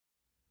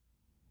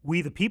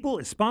We the People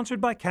is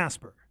sponsored by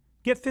Casper.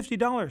 Get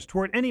 $50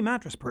 toward any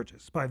mattress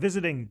purchase by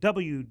visiting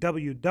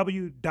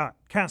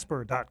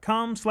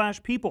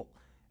www.casper.com/people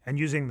and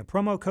using the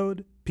promo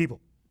code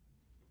PEOPLE.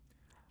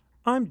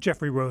 I'm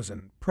Jeffrey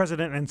Rosen,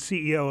 President and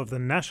CEO of the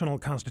National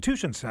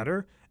Constitution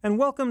Center, and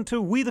welcome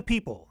to We the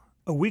People,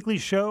 a weekly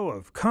show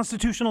of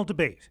constitutional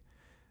debate.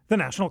 The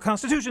National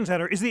Constitution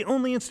Center is the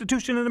only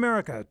institution in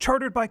America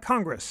chartered by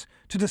Congress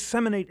to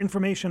disseminate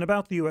information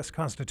about the U.S.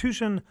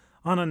 Constitution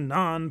on a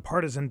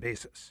nonpartisan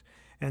basis.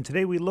 And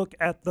today we look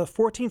at the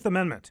 14th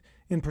Amendment,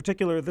 in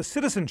particular the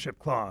Citizenship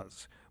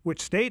Clause, which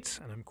states,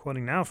 and I'm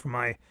quoting now from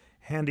my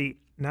handy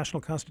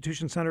National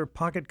Constitution Center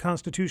pocket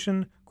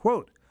constitution,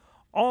 quote,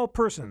 "All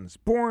persons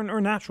born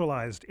or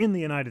naturalized in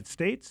the United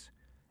States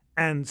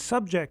and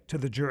subject to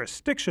the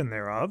jurisdiction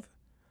thereof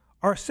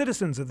are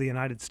citizens of the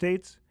United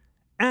States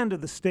and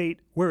of the state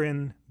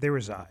wherein they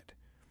reside."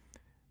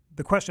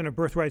 The question of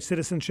birthright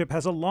citizenship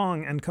has a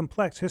long and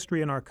complex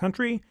history in our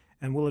country,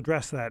 and we'll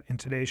address that in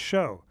today's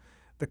show.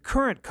 The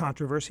current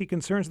controversy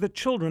concerns the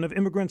children of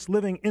immigrants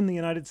living in the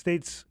United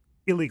States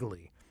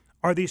illegally.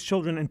 Are these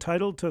children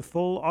entitled to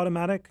full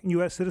automatic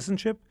U.S.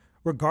 citizenship,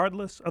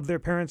 regardless of their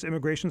parents'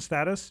 immigration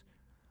status,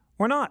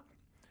 or not?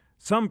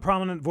 Some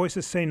prominent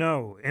voices say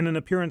no. In an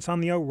appearance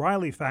on the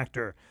O'Reilly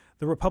Factor,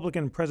 the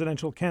Republican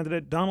presidential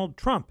candidate Donald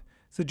Trump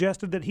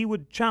suggested that he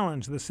would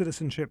challenge the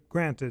citizenship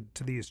granted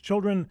to these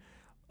children.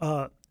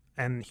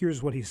 And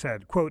here's what he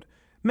said, quote,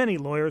 "Many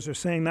lawyers are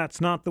saying that's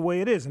not the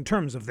way it is in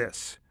terms of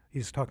this."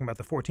 He's talking about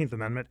the 14th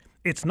Amendment.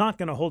 "It's not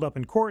going to hold up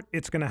in court.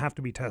 It's going to have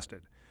to be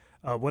tested."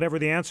 Whatever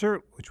the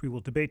answer, which we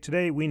will debate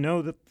today, we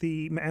know that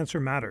the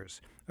answer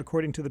matters.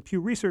 According to the Pew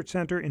Research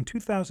Center, in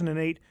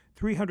 2008,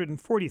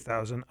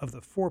 340,000 of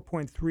the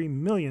 4.3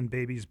 million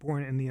babies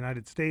born in the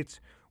United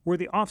States were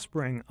the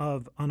offspring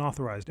of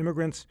unauthorized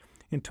immigrants.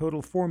 In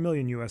total, 4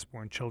 million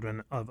U.S.-born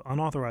children of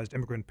unauthorized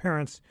immigrant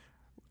parents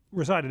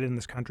resided in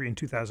this country in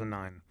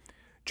 2009.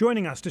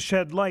 Joining us to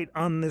shed light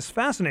on this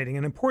fascinating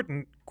and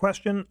important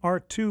question are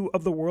two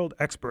of the world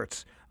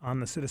experts on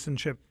the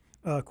citizenship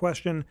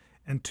question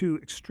and two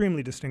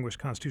extremely distinguished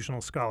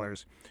constitutional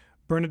scholars.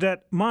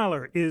 Bernadette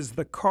Myler is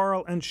the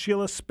Carl and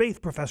Sheila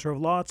Spaeth Professor of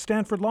Law at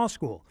Stanford Law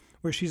School,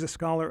 where she's a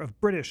scholar of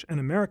British and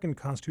American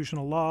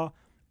constitutional law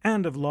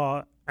and of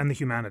law and the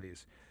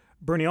humanities.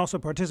 Bernie also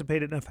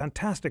participated in a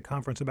fantastic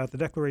conference about the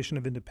Declaration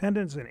of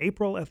Independence in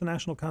April at the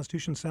National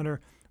Constitution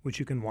Center, which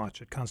you can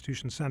watch at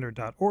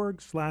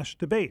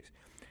constitutioncenter.org/debate.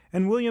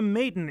 And William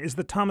Maiden is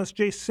the Thomas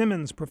J.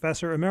 Simmons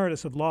Professor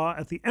Emeritus of Law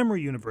at the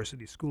Emory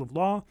University School of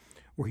Law,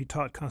 where he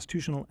taught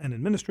constitutional and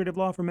administrative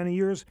law for many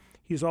years.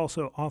 He's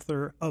also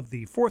author of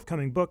the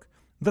forthcoming book,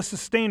 The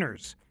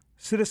Sustainers,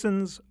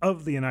 Citizens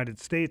of the United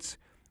States,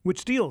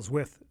 which deals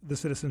with the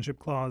Citizenship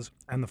Clause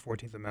and the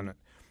 14th Amendment.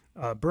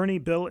 Bernie,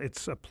 Bill,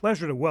 it's a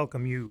pleasure to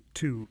welcome you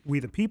to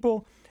We the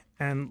People,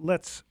 and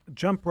let's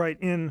jump right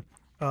in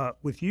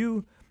with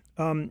you.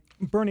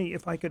 Bernie,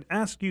 if I could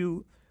ask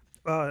you,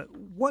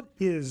 what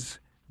is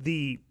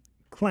the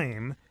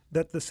claim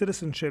that the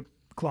Citizenship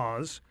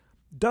Clause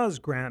does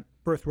grant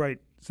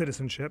birthright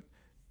citizenship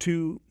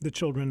to the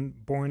children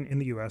born in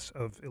the U.S.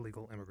 of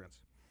illegal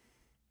immigrants?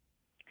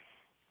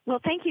 Well,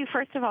 thank you,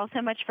 first of all,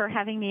 so much for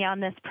having me on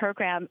this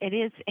program. It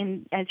is,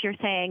 as you're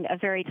saying, a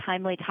very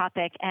timely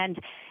topic. And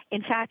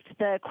in fact,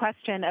 the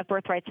question of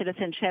birthright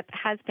citizenship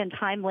has been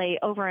timely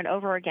over and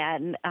over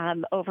again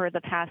over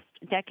the past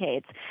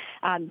decades.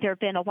 There have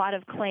been a lot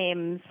of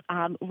claims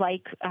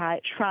like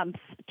Trump's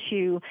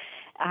to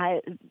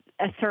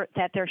assert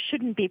that there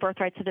shouldn't be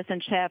birthright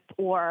citizenship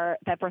or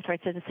that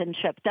birthright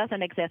citizenship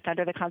doesn't exist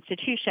under the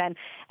Constitution.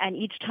 And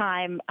each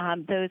time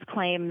those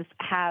claims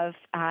have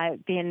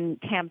been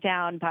tamped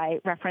down by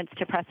reference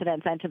to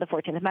precedents and to the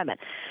 14th Amendment.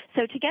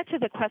 So to get to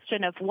the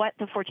question of what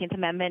the 14th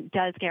Amendment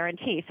does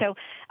guarantee. So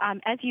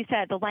as you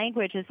said, the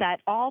language is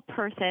that all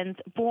persons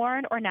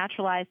born or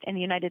naturalized in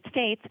the United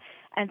States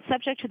and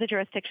subject to the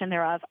jurisdiction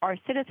thereof are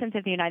citizens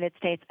of the United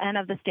States and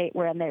of the state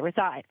wherein they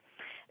reside.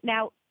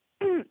 Now,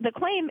 the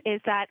claim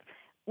is that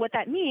what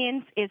that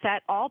means is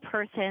that all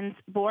persons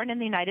born in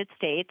the United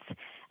States,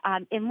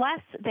 unless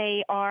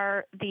they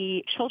are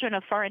the children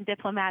of foreign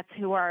diplomats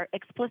who are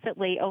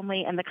explicitly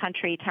only in the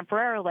country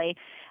temporarily,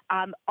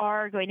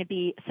 are going to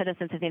be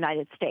citizens of the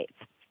United States.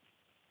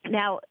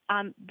 Now,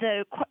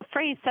 the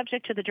phrase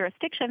subject to the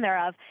jurisdiction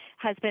thereof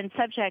has been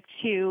subject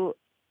to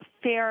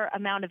fair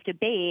amount of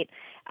debate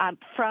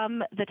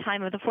from the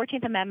time of the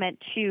 14th Amendment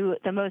to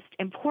the most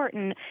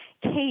important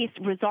case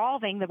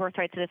resolving the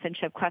birthright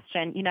citizenship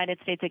question, United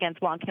States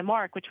against Wong Kim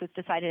Ark, which was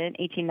decided in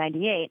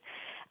 1898.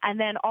 And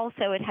then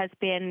also it has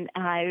been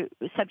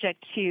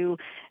subject to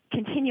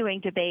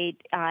continuing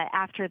debate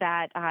after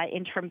that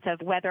in terms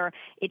of whether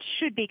it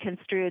should be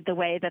construed the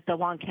way that the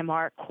Wong Kim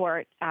Ark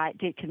court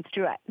did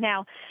construe it.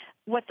 Now,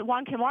 what the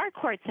Wong Kim Ark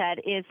court said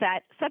is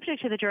that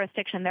subject to the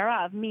jurisdiction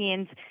thereof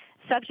means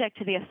subject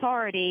to the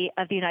authority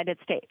of the United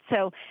States.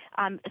 So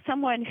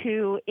someone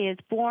who is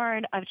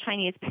born of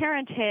Chinese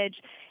parentage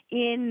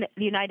in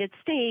the United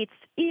States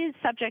is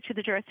subject to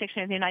the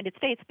jurisdiction of the United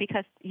States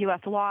because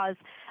U.S. laws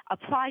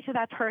apply to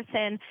that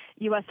person,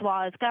 U.S.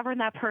 laws govern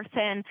that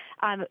person.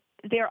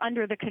 They're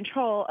under the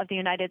control of the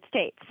United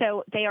States.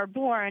 So they are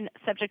born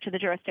subject to the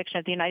jurisdiction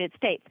of the United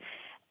States.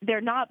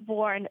 They're not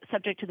born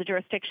subject to the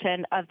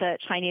jurisdiction of the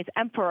Chinese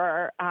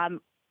emperor,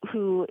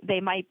 who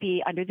they might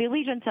be under the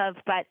allegiance of,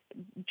 but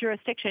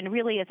jurisdiction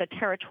really is a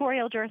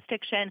territorial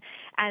jurisdiction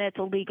and it's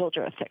a legal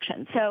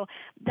jurisdiction. So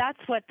that's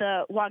what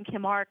the Wong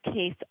Kim Ark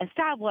case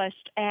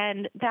established,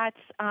 and that's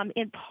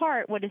in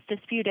part what is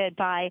disputed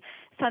by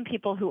some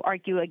people who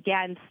argue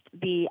against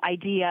the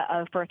idea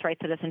of birthright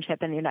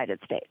citizenship in the United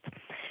States.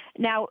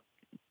 Now,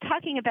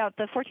 talking about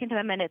the 14th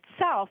Amendment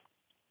itself,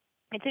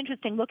 it's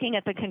interesting looking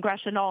at the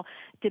congressional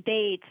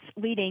debates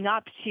leading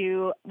up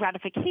to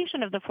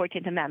ratification of the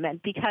 14th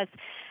Amendment because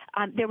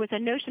there was a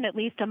notion, at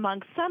least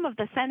among some of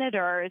the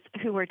senators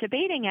who were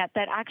debating it,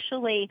 that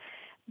actually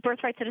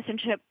birthright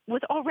citizenship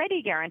was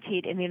already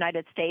guaranteed in the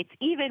United States,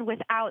 even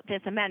without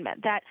this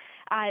amendment, that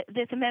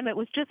this amendment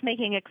was just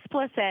making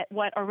explicit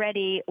what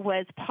already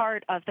was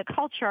part of the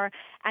culture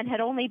and had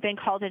only been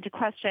called into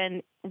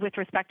question with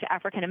respect to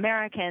African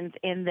Americans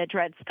in the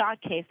Dred Scott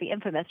case, the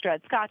infamous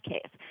Dred Scott case.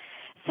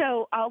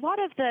 So a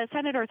lot of the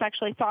senators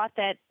actually thought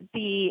that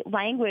the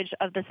language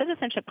of the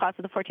citizenship clause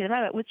of the 14th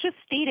Amendment was just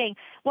stating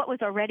what was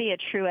already a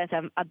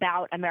truism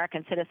about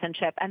American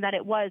citizenship, and that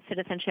it was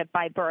citizenship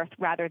by birth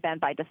rather than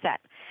by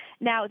descent.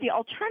 Now, the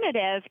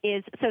alternative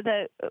is,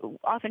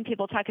 often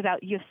people talk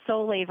about jus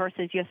soli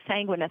versus jus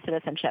sanguinis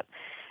citizenship.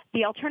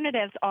 The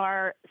alternatives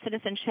are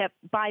citizenship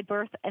by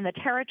birth in the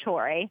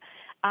territory,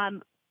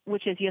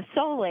 which is jus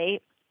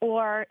soli,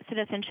 or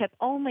citizenship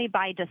only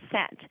by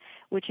descent,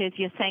 which is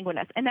jus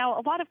sanguinis. And now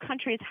a lot of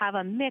countries have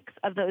a mix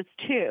of those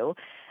two,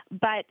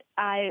 but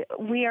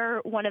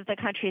we're one of the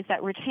countries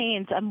that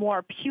retains a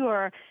more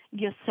pure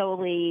jus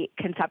soli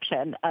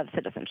conception of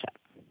citizenship.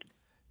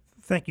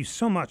 Thank you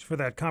so much for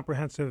that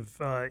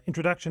comprehensive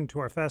introduction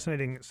to our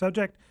fascinating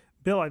subject.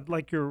 Bill, I'd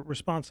like your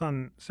response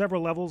on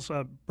several levels.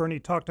 Bernie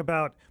talked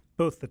about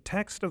both the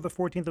text of the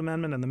 14th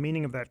Amendment and the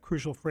meaning of that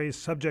crucial phrase,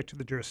 subject to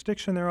the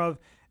jurisdiction thereof,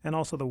 and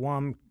also the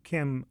Wong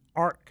Kim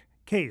Ark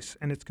case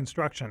and its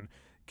construction.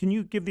 Can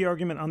you give the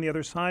argument on the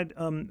other side?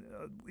 In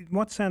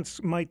what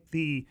sense might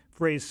the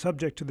phrase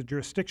subject to the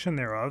jurisdiction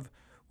thereof,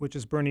 which,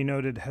 as Bernie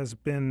noted, has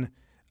been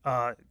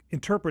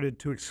interpreted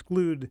to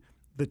exclude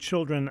the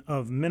children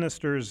of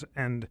ministers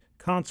and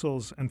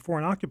consuls and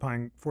foreign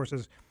occupying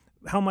forces,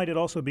 how might it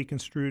also be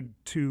construed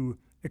to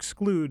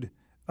exclude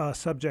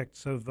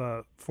subjects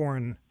of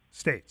foreign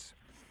states?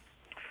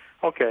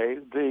 Okay,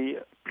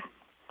 the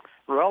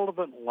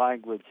relevant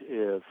language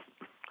is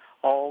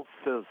all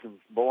citizens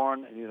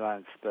born in the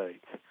United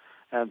States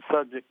and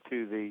subject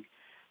to the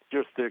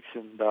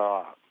jurisdiction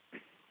thereof.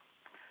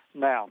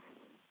 Now,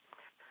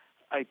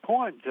 a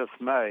point just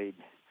made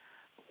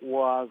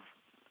was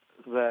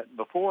that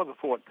before the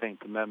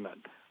 14th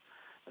Amendment,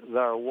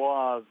 there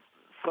was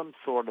some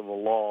sort of a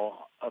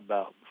law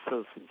about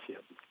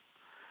citizenship.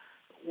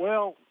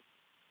 Well,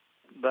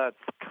 that's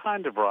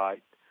kind of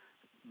right,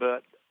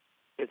 but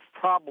it's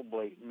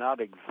probably not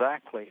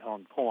exactly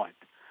on point.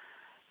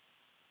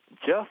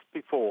 Just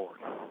before,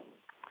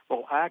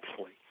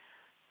 actually,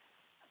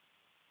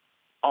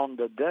 on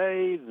the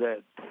day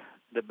that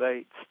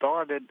debate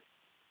started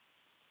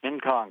in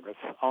Congress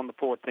on the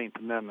 14th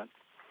Amendment,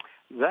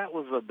 that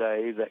was the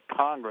day that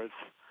Congress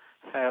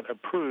had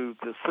approved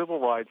the Civil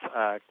Rights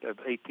Act of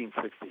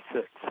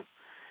 1866.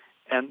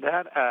 And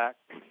that act,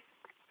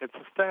 it's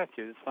a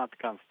statute, it's not the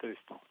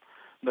constitutional,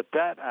 but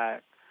that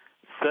act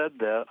said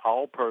that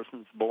all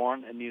persons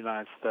born in the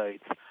United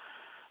States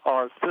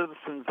are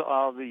citizens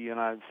of the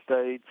United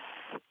States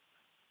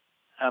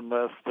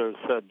unless they're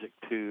subject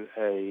to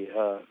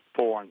a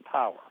foreign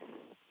power.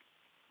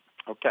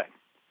 Okay.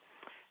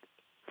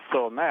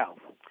 So now,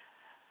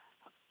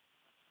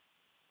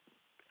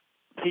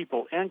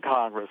 people in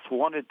Congress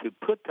wanted to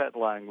put that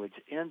language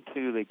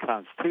into the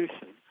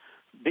Constitution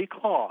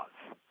because,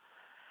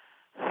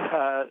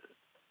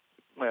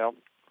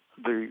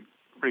 the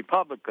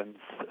Republicans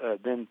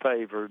then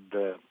favored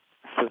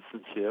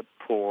citizenship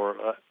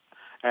for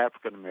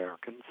African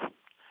Americans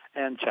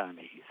and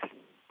Chinese,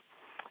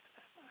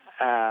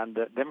 and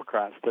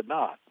Democrats did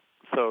not.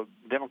 So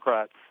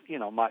Democrats,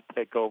 might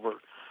take over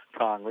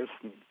Congress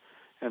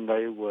and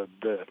they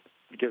would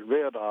get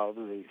rid of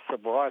the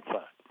Civil Rights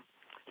Act.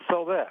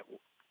 So that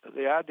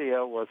the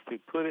idea was to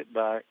put it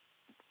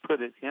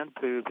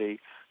into the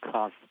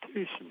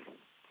Constitution.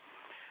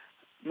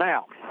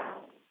 Now,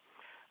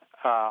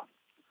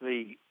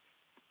 the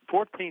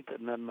 14th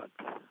Amendment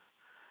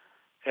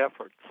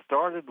effort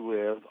started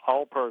with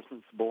all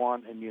persons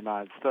born in the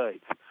United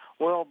States.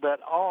 Well, that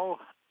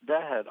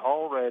had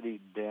already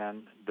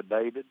been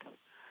debated,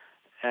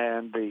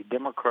 and the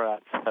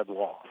Democrats had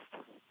lost.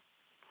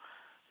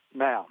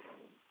 Now,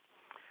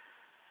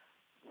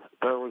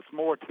 there was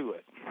more to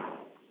it.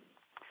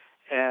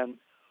 And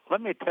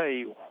let me tell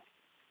you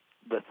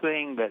the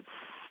thing that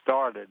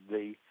started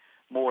the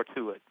more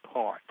to it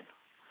part.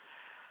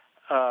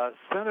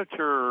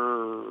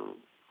 Senator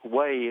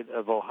Wade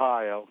of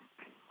Ohio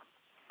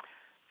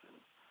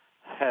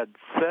had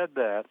said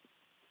that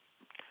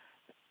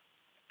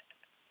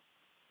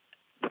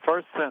the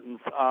first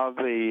sentence of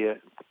the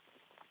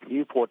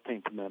new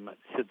 14th Amendment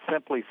should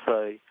simply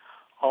say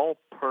all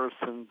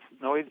persons.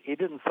 No, he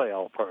didn't say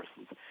all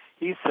persons.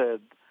 He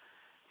said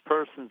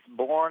persons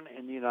born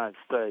in the United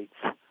States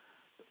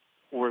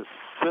were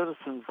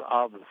citizens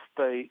of the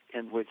state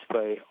in which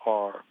they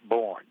are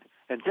born.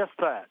 And just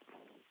that.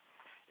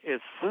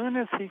 As soon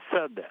as he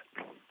said that,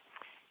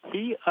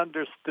 he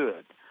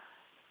understood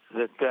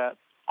that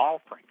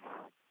offering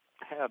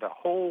had a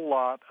whole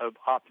lot of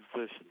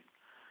opposition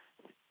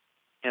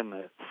in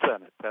the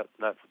Senate.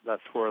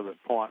 That's where the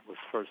point was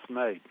first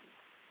made.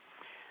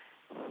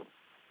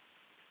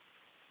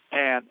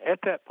 And at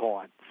that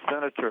point,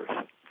 Senator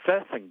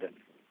Fessenden,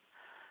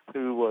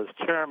 who was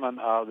chairman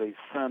of the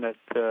Senate,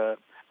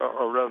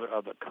 or rather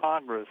of the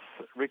Congress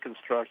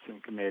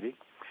Reconstruction Committee,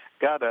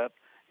 got up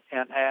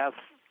and asked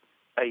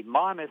a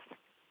modest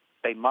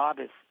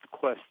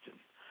question,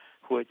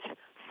 which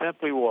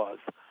simply was,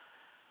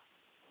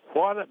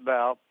 what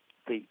about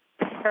the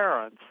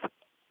parents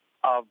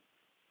of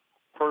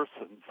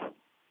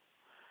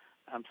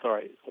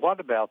what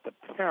about the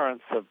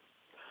parents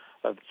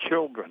of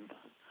children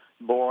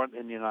born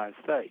in the United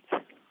States?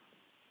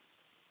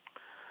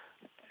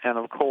 And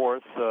of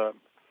course,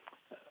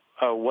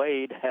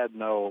 Wade had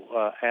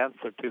no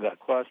answer to that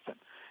question.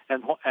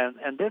 And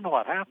then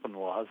what happened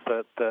was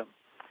that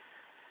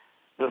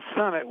the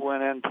Senate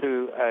went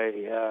into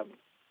a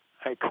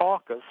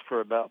caucus for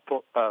about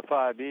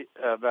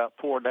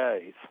 4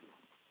 days,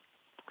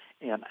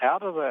 and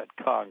out of that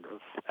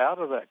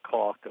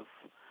caucus,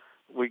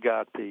 we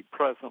got the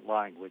present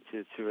language,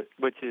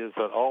 which is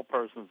that all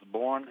persons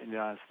born in the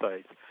United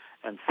States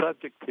and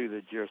subject to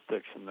the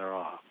jurisdiction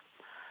thereof.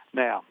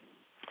 Now,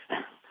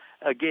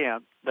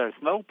 again, there's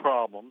no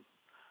problem.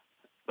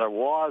 There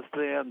was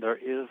then, there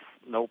is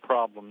no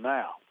problem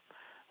now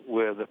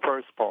with the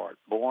first part,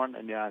 born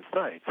in the United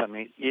States. I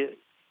mean,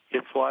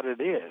 it's what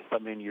it is. I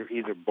mean, you're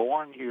either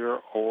born here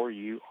or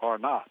you are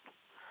not.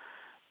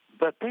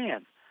 But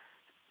then,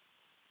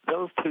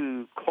 those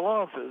two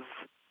clauses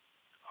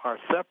are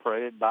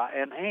separated by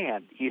an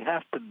and. You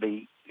have to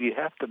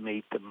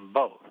meet them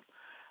both.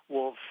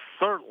 Well,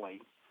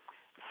 certainly,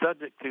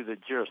 subject to the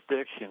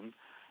jurisdiction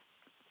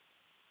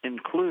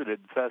included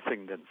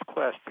Fessenden's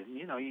question.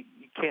 You know, you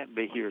can't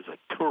be here as a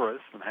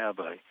tourist and have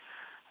a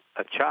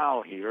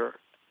child here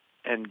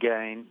and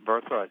gain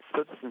birthright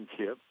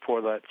citizenship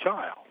for that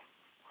child.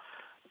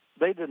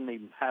 They didn't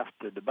even have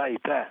to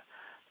debate that.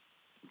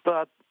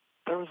 But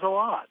there was a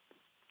lot.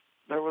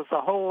 There was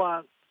a whole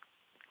lot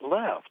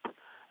left.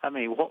 I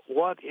mean,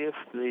 what if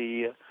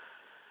the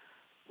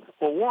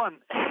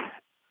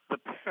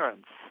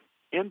parents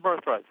in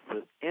birthright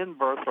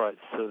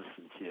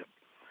citizenship,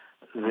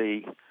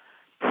 the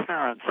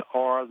parents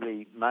are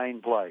the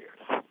main players.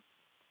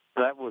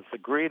 That was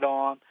agreed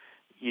on.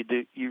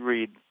 You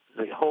read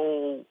the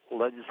whole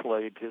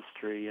legislative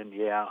history, and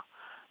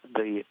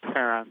the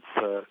parents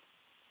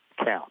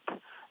count.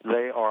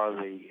 They are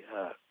the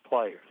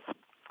players.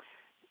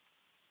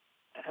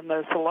 And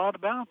there's a lot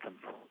about them.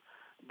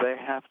 They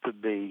have to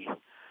be,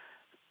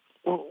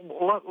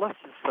 let's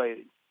just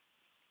say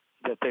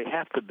that they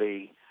have to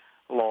be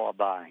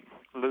law-abiding.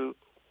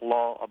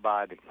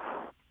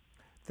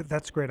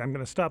 That's great. I'm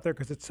going to stop there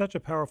because it's such a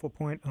powerful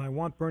point, and I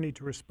want Bernie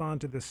to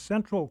respond to this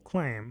central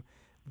claim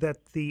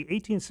that the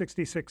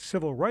 1866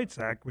 Civil Rights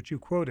Act, which you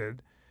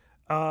quoted,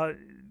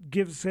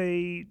 gives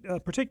a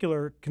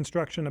particular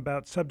construction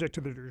about subject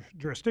to the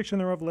jurisdiction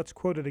thereof. Let's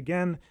quote it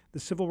again. The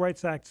Civil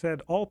Rights Act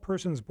said, all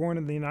persons born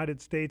in the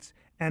United States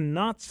and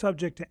not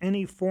subject to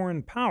any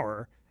foreign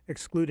power,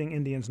 excluding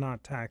Indians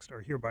not taxed,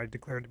 are hereby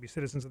declared to be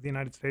citizens of the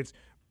United States.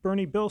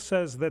 Bernie, Bill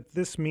says that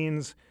this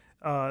means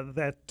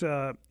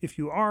that if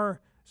you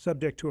are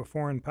subject to a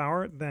foreign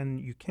power, then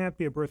you can't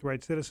be a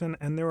birthright citizen.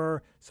 And there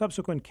are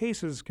subsequent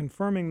cases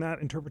confirming that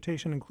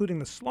interpretation, including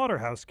the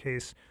Slaughterhouse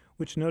case,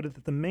 which noted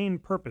that the main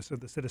purpose of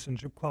the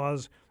Citizenship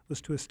Clause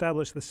was to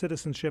establish the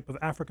citizenship of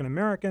African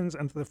Americans,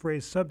 and the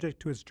phrase subject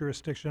to its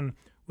jurisdiction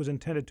was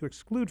intended to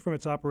exclude from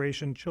its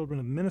operation children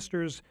of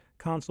ministers,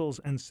 consuls,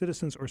 and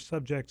citizens or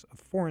subjects of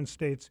foreign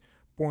states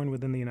born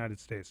within the United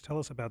States. Tell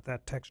us about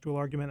that textual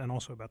argument and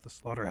also about the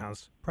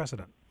Slaughterhouse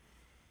precedent.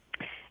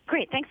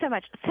 Great. Thanks so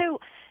much. So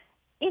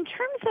in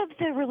terms of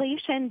the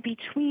relation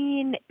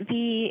between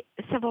the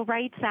Civil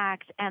Rights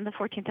Act and the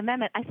 14th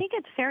Amendment, I think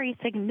it's very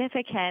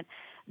significant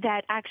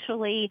that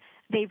actually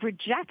they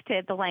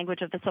rejected the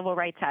language of the Civil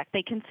Rights Act.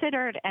 They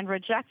considered and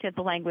rejected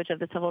the language of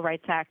the Civil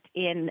Rights Act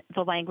in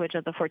the language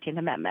of the 14th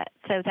Amendment.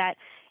 So that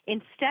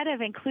instead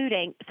of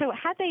including, so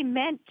had they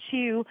meant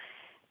to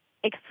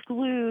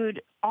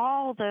exclude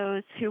all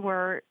those who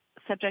were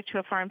subject to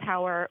a foreign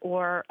power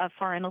or a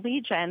foreign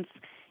allegiance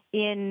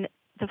in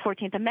the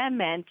 14th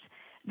Amendment,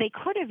 they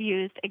could have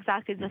used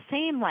exactly the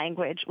same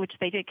language, which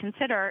they did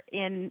consider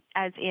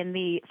as in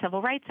the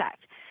Civil Rights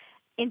Act.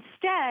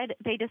 Instead,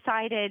 they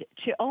decided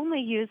to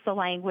only use the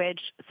language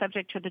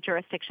subject to the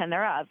jurisdiction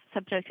thereof,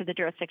 subject to the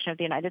jurisdiction of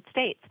the United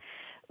States,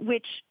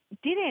 which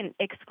didn't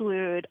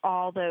exclude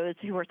all those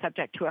who were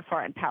subject to a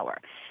foreign power.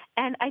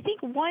 And I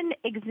think one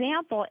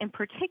example in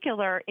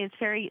particular is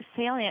very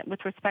salient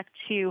with respect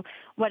to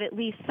what at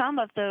least some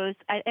of those,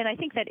 and I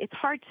think that it's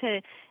hard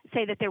to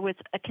say that there was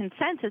a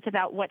consensus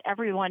about what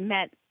everyone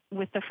meant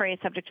with the phrase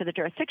subject to the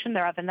jurisdiction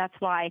thereof, and that's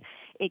why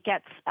it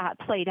gets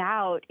played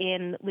out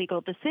in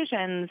legal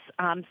decisions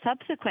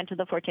subsequent to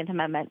the 14th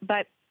Amendment.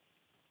 But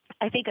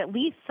I think at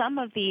least some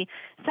of the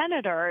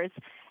senators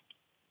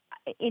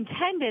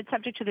intended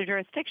subject to the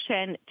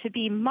jurisdiction to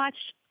be much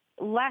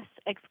less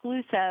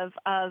exclusive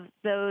of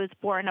those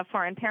born of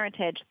foreign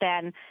parentage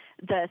than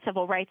the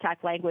Civil Rights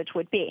Act language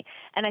would be.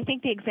 And I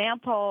think the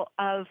example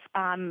of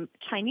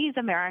Chinese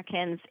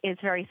Americans is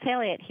very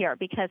salient here,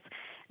 because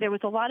there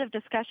was a lot of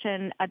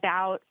discussion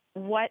about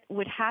what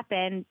would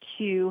happen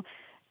to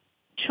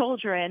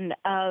children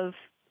of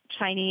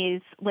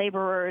Chinese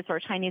laborers or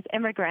Chinese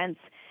immigrants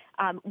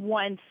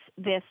once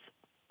this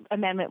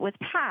amendment was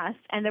passed,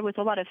 and there was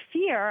a lot of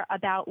fear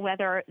about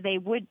whether they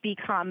would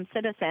become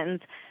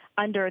citizens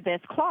under this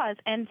clause.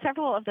 And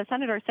several of the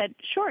senators said,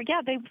 sure,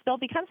 yeah, they'll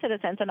become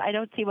citizens, and I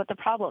don't see what the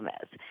problem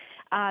is.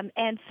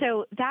 And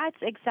so that's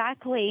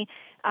exactly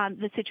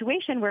the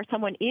situation where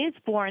someone is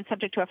born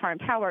subject to a foreign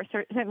power.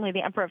 Certainly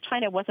the Emperor of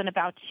China wasn't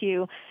about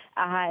to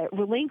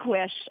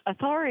relinquish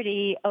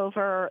authority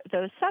over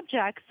those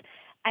subjects,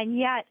 and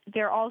yet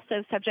they're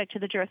also subject to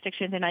the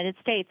jurisdiction of the United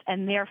States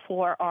and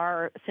therefore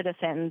are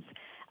citizens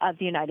of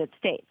the United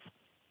States.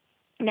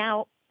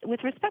 Now,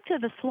 with respect to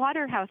the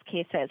slaughterhouse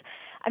cases,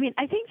 I mean,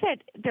 I think that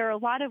there are a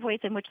lot of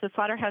ways in which the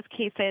slaughterhouse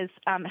cases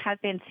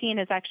have been seen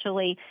as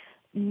actually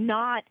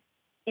not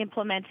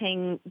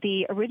implementing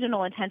the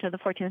original intent of the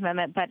 14th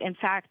Amendment, but in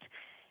fact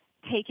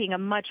taking a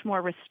much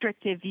more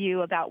restrictive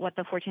view about what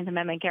the 14th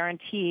Amendment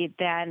guaranteed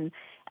than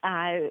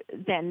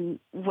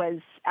was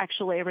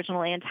actually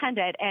originally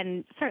intended.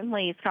 And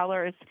certainly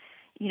scholars,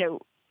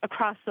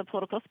 across the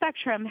political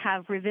spectrum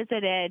have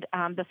revisited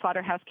the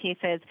slaughterhouse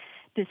cases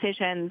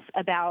decisions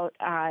about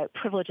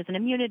privileges and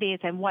immunities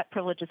and what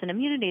privileges and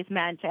immunities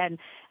meant, and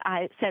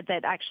said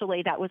that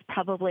actually that was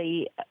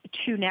probably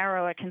too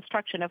narrow a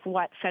construction of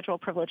what federal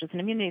privileges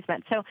and immunities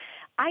meant. So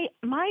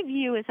my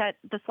view is that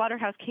the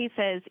slaughterhouse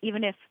cases,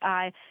 even if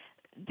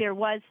there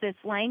was this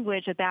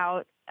language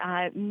about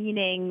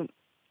meaning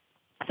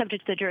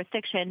subject to the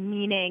jurisdiction,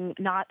 meaning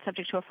not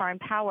subject to a foreign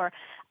power,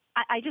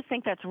 I just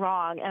think that's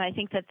wrong, and I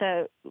think that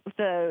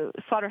the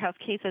slaughterhouse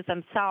cases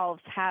themselves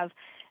have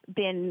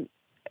been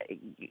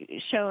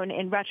shown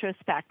in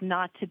retrospect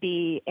not to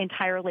be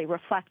entirely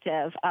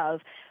reflective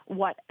of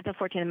what the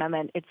 14th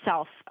Amendment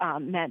itself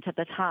meant at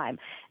the time.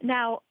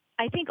 Now,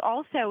 I think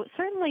also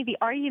certainly the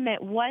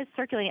argument was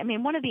circulating. I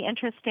mean, one of the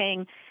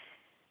interesting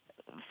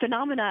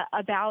phenomena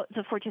about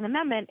the 14th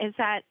Amendment is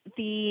that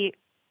the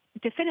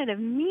definitive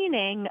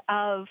meaning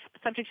of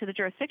subject to the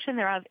jurisdiction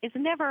thereof is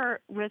never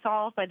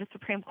resolved by the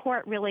Supreme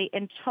Court really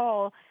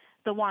until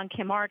the Wong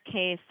Kim Ark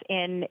case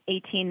in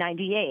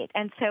 1898.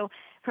 And so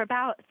for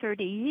about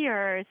 30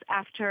 years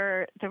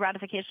after the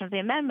ratification of the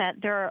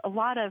amendment, there are a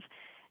lot of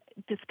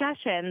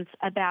discussions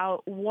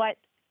about what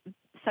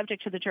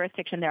subject to the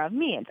jurisdiction thereof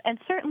means. And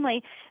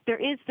certainly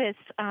there is this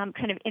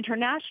kind of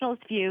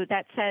internationalist view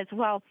that says,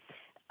 well,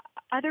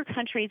 other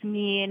countries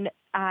mean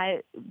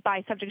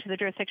by subject to the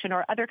jurisdiction,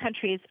 or other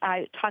countries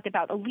talk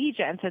about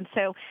allegiance. And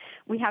so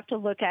we have to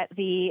look at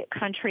the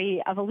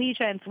country of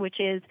allegiance, which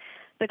is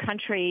the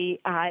country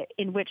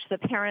in which the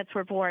parents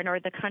were born, or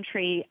the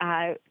country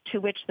to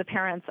which the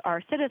parents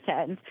are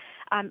citizens.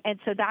 And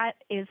so that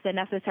is the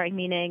necessary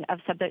meaning of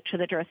subject to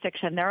the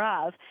jurisdiction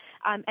thereof.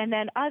 And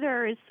then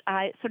others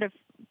sort of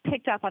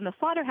picked up on the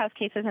slaughterhouse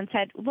cases and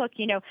said, look,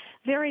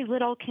 very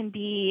little can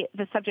be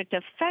the subject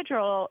of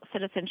federal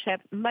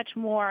citizenship. Much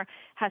more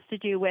has to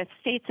do with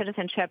state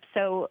citizenship.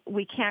 So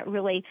we can't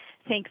really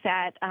think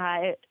that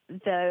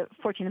the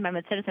 14th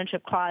Amendment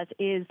Citizenship Clause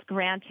is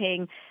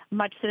granting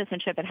much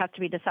citizenship. It has to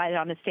be decided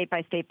on a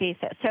state-by-state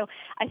basis. So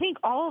I think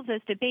all of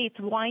those debates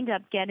wind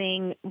up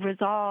getting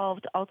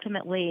resolved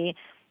ultimately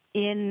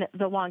in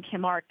the Wong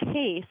Kim Ark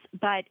case,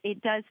 but it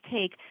does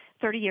take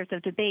 30 years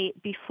of debate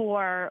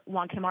before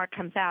Wong Kim Ark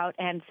comes out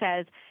and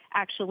says,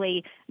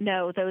 actually,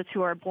 no, those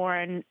who are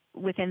born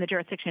within the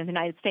jurisdiction of the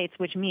United States,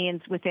 which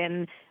means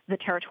within the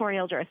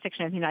territorial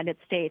jurisdiction of the United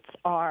States,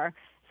 are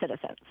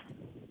citizens.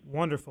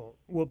 Wonderful.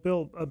 Well,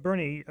 Bill,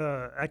 Bernie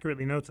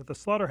accurately notes that the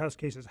slaughterhouse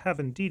cases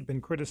have indeed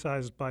been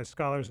criticized by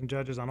scholars and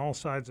judges on all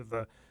sides of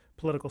the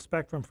political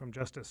spectrum, from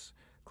Justice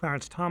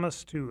Clarence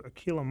Thomas to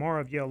Akhil Amar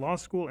of Yale Law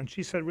School, and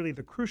she said really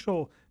the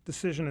crucial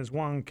decision is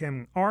Wong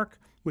Kim Ark,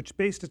 which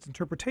based its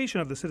interpretation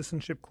of the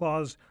Citizenship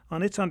Clause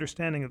on its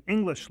understanding of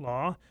English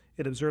law.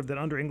 It observed that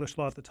under English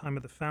law at the time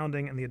of the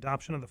founding and the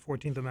adoption of the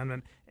 14th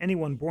Amendment,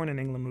 anyone born in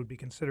England would be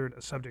considered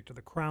a subject to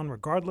the Crown,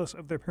 regardless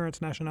of their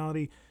parents'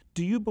 nationality.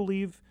 Do you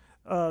believe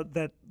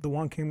that the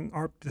Wong Kim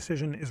Ark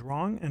decision is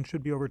wrong and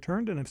should be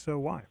overturned, and if so,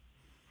 why?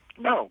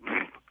 No,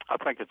 I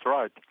think it's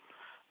right.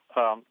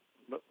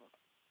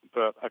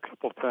 but a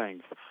couple of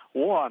things.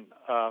 One,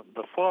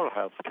 the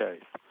Slaughterhouse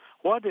case.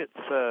 What it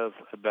says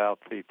about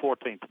the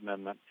 14th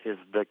Amendment is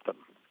dictum.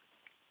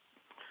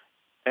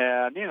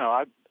 And,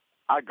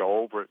 I go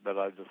over it, but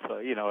I just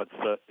say,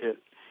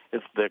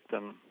 it's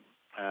dictum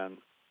and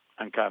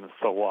kind of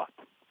so what.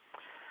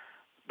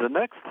 The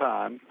next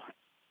time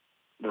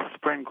the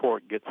Supreme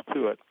Court gets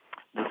to it,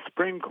 the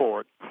Supreme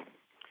Court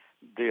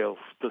deals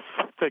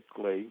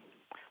specifically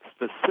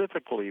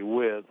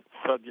with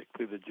subject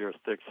to the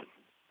jurisdiction.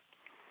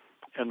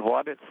 And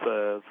what it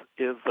says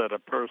is that a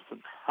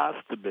person has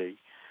to be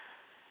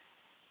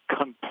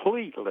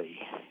completely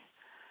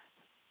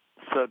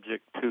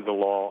subject to the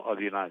law of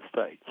the United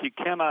States. You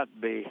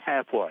cannot be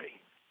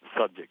halfway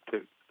subject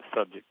to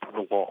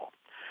the law,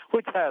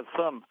 which has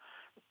some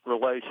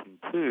relation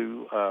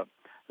to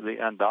the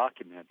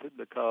undocumented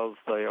because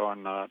they are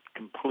not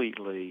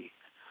completely.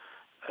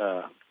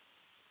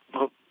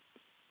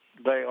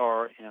 They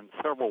are in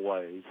several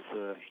ways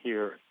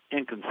here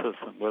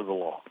inconsistent with the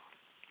law.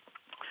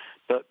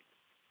 But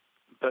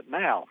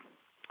now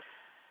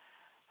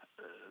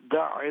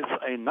there is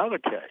another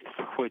case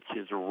which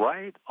is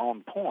right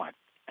on point,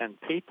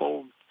 and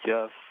people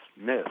just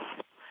miss.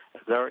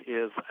 There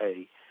is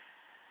a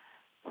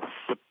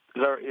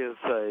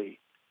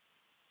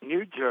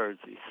New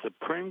Jersey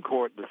Supreme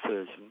Court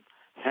decision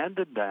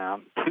handed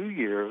down 2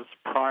 years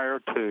prior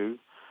to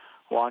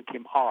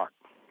Joachim Ark,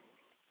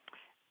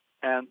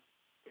 and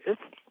it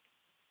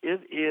is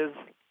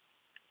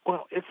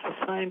it's the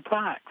same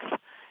facts.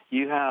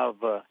 You have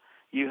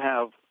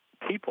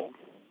people,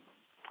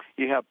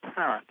 you have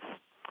parents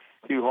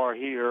who are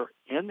here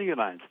in the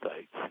United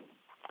States.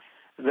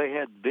 They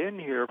had been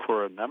here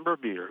for a number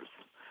of years.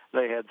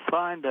 They had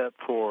signed up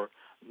for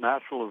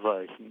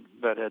naturalization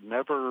but had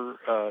never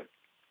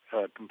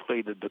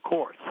completed the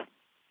course.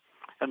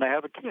 And they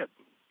have a kid.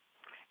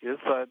 Is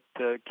that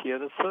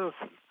kid a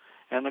citizen?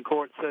 And the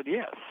court said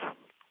yes.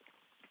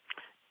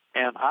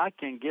 And I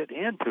can get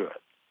into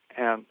it.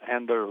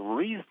 And their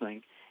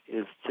reasoning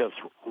is just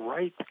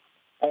right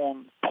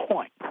on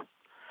point.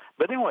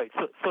 But anyway,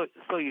 so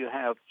you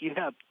have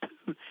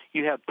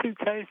two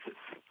cases,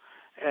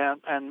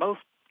 and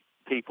most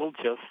people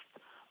just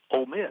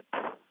omit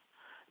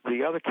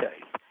the other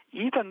case,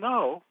 even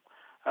though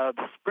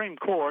the Supreme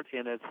Court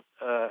in its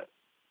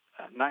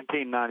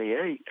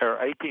 1998 or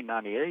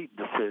 1898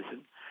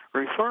 decision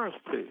refers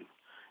to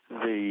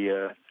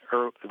the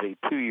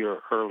 2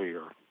 year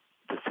earlier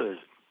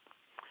decision.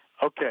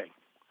 Okay.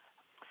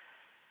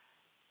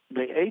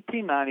 The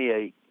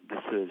 1898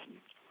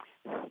 decision,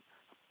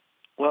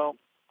 well,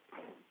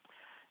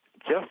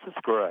 Justice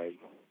Gray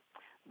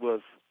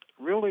was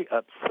really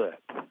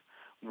upset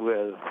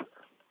with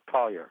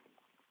Collins.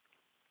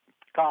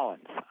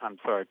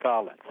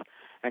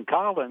 And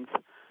Collins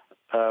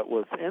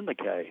was in the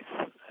case.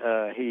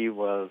 He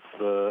was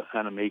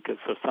an amicus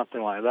or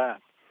something like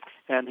that.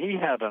 And he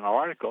had an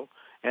article,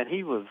 and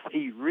he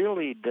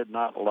really did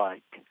not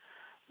like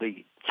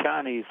the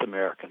Chinese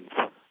Americans.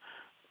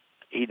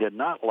 He did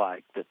not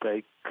like that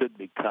they could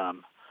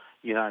become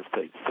United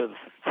States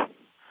citizens.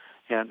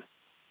 And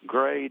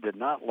Gray did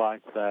not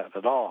like that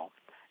at all.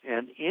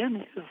 And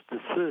in his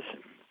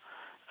decision,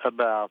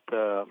 about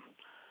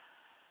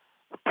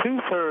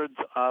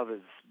 2/3 of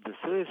his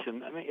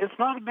decision, I mean, it's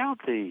not about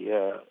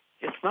the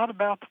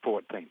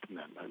 14th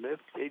Amendment.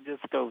 It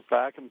just goes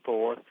back and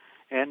forth,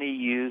 and he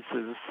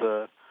uses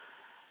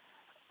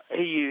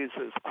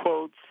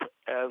quotes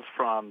as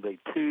from the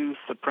two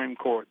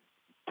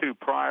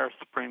prior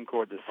Supreme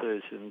Court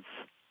decisions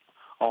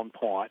on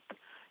point,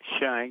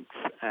 Shanks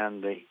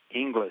and the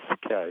Inglis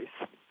case,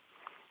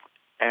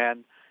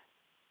 and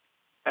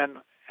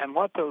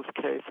what those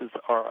cases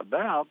are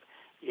about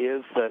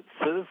is that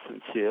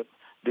citizenship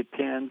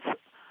depends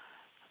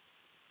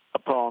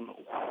upon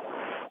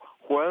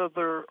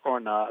whether or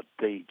not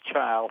the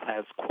child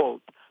has,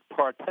 quote,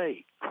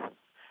 partaken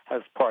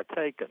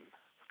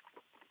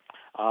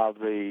of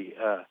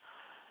the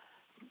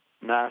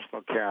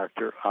national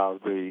character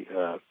of the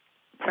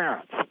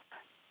parents.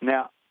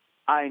 Now,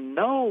 I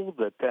know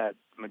that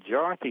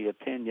majority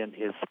opinion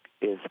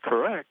is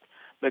correct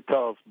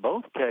because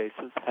both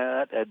cases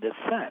had a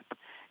dissent.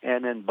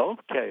 And in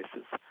both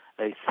cases,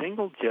 a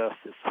single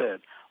justice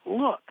said,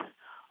 look,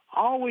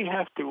 all we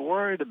have to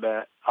worry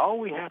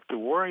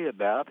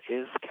about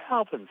is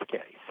Calvin's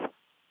case.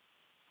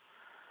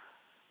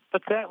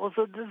 But that was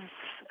a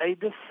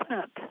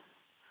dissent.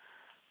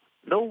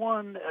 No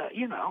one,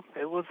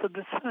 it was a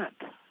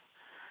dissent.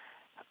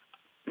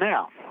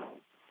 Now,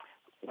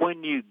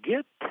 when you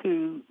get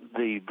to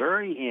the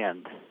very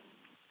end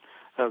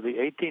of the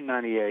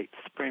 1898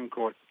 Supreme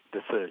Court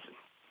decision,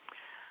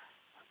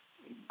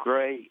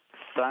 Gray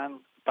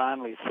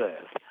finally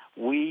says,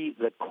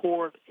 the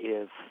court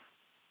is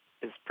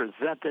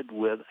presented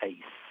with a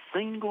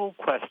single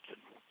question.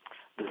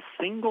 The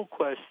single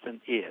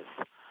question is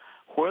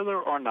whether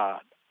or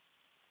not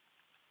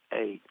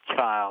a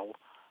child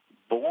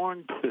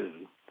born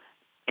to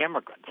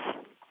immigrants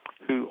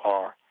who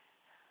are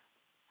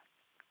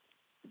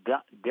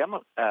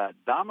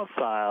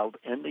domiciled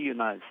in the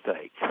United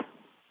States,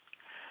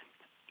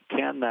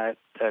 can that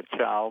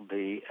child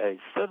be a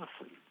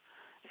citizen?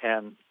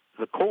 And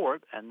the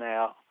court, and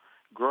now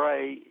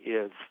Gray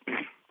is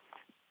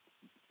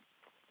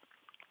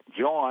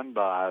joined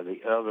by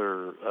the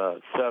other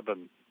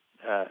seven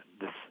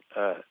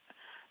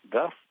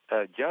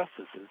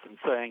justices in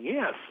saying,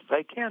 yes,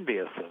 they can be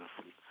a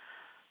citizen.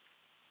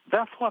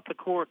 That's what the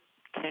court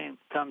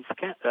comes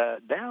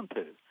down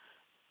to.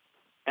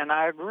 And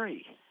I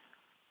agree.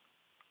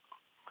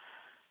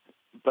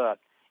 But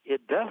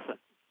it doesn't,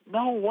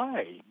 no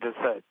way does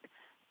that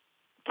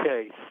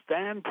case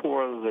stand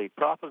for the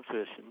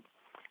proposition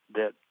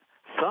that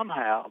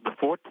somehow the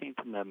 14th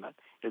Amendment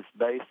is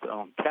based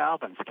on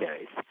Calvin's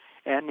case.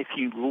 And if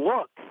you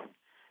look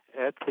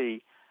at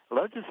the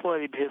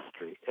legislative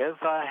history, as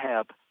I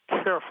have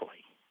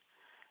carefully,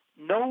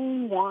 no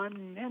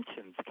one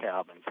mentions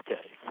Calvin's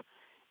case.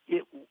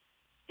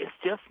 It's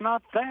just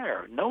not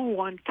there. No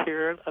one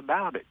cared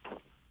about it.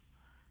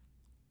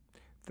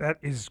 That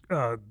is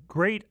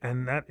great,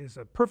 and that is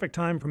a perfect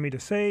time for me to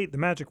say the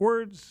magic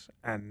words.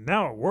 And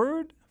now a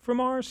word from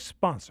our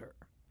sponsor.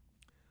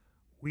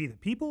 We the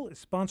People is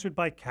sponsored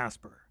by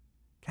Casper.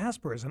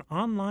 Casper is an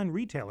online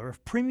retailer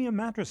of premium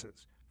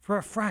mattresses for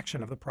a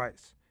fraction of the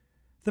price.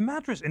 The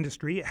mattress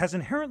industry has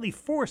inherently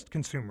forced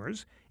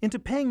consumers into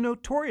paying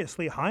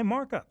notoriously high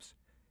markups.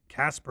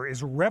 Casper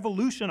is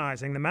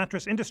revolutionizing the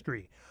mattress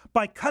industry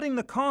by cutting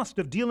the cost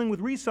of dealing with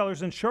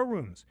resellers and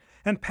showrooms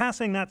and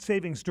passing that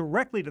savings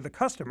directly to the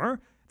customer.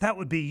 That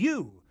would be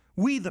you,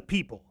 we the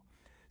people.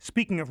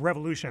 Speaking of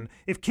revolution,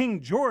 if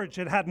King George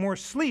had had more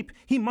sleep,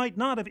 he might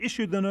not have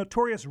issued the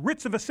notorious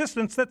writs of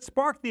assistance that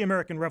sparked the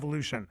American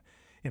Revolution.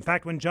 In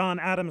fact, when John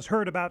Adams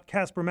heard about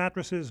Casper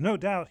mattresses, no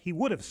doubt he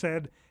would have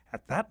said,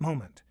 at that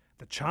moment,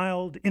 the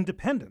child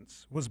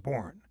independence was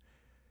born.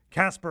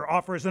 Casper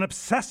offers an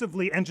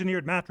obsessively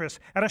engineered mattress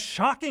at a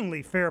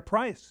shockingly fair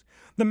price.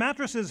 The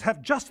mattresses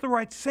have just the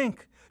right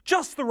sink,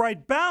 just the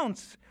right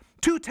bounce.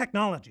 Two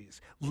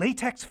technologies,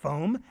 latex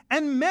foam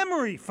and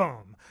memory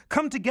foam,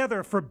 come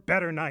together for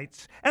better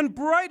nights and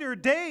brighter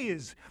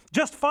days.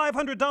 Just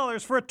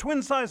 $500 for a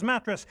twin-size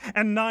mattress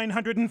and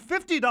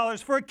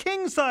 $950 for a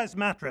king-size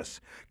mattress.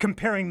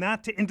 Comparing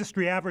that to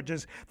industry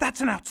averages,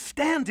 that's an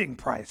outstanding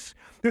price.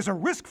 There's a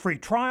risk-free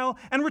trial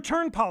and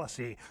return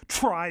policy.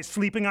 Try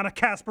sleeping on a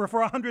Casper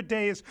for 100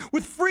 days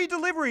with free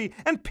delivery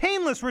and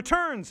painless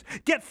returns.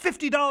 Get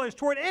 $50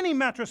 toward any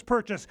mattress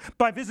purchase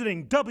by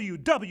visiting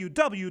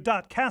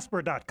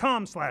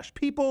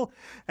www.casper.com/people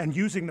and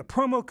using the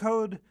promo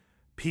code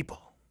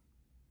PEOPLE.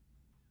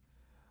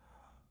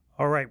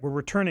 All right, we're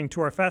returning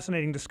to our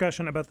fascinating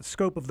discussion about the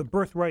scope of the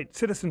Birthright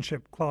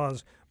Citizenship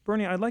Clause.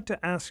 Bernie, I'd like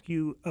to ask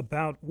you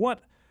about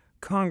what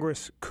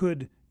Congress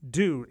could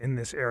do in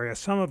this area.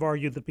 Some have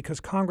argued that because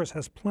Congress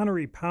has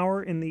plenary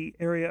power in the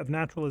area of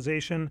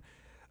naturalization,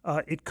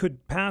 it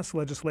could pass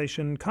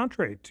legislation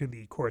contrary to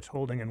the court's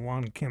holding in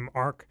Wong Kim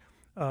Ark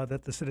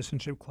that the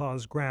Citizenship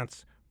Clause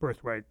grants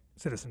birthright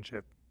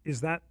citizenship.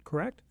 Is that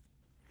correct?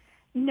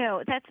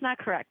 No, that's not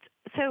correct.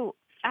 So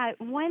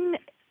one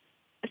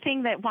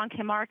thing that Wong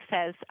Kim Ark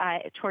says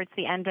towards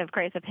the end of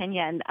Gray's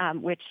opinion,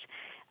 which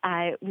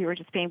we were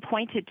just being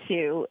pointed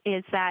to,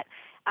 is that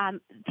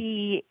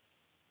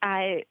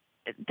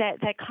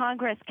that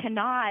Congress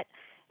cannot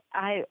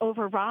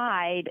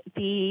override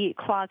the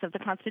clause of the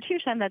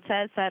Constitution that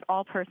says that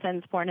all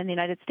persons born in the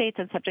United States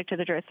and subject to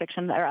the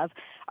jurisdiction thereof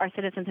are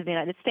citizens of the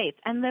United States.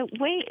 And the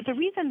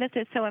reason this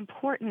is so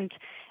important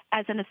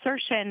as an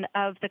assertion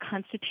of the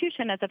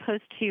Constitution as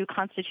opposed to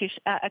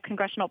a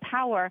congressional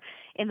power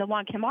in the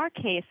Wong Kim Ark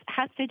case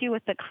has to do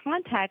with the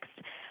context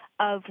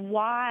of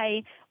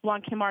why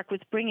Wong Kim Ark was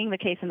bringing the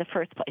case in the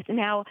first place.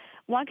 Now,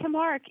 Wong Kim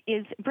Ark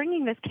is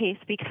bringing this case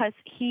because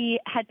he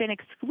had been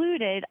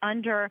excluded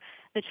under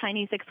the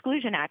Chinese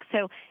Exclusion Act.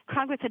 So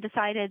Congress had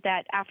decided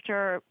that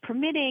after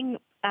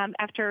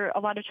a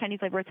lot of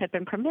Chinese laborers had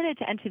been permitted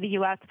to enter the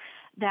U.S.,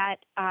 that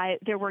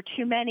there were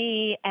too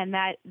many and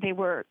that they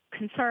were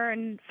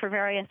concerned for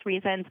various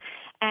reasons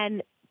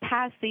and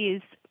passed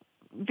these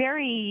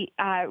very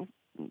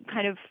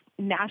kind of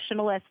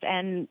nationalist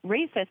and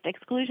racist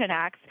exclusion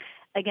acts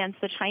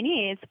against the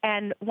Chinese,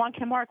 and Wong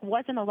Kim Ark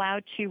wasn't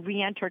allowed to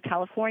re-enter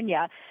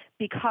California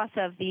because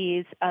of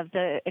the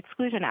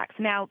exclusion acts.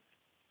 Now,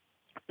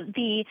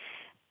 the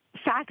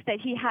fact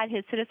that he had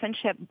his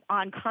citizenship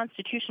on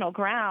constitutional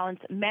grounds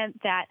meant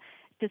that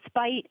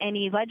despite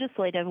any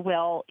legislative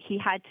will, he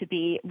had to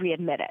be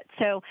readmitted.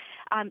 So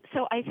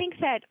I think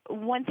that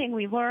one thing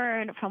we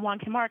learn from Wong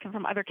Kim Ark and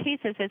from other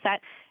cases is that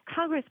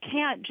Congress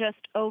can't just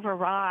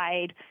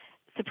override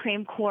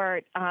Supreme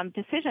Court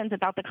decisions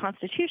about the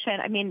Constitution.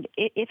 I mean,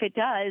 if it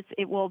does,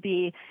 it will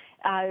be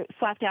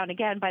slapped down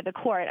again by the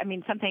court. I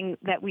mean, something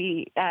that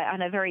we,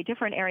 on a very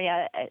different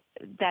area,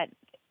 that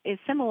is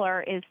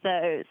similar is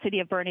the city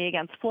of Bernie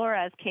against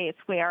Flores case,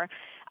 where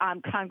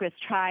Congress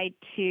tried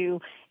to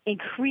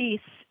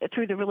increase,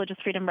 through the Religious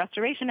Freedom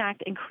Restoration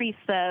Act, increase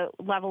the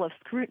level of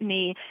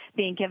scrutiny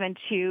being given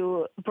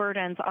to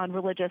burdens on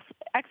religious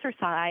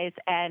exercise.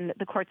 And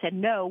the court said,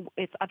 no,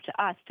 it's up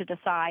to us to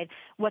decide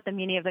what the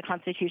meaning of the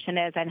Constitution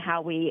is and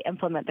how we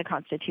implement the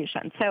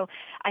Constitution. So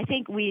I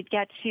think we'd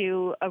get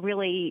to a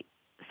really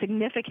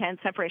significant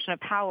separation of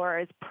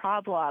powers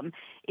problem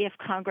if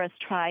Congress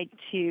tried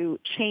to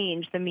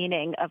change the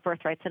meaning of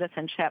birthright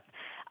citizenship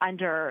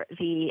under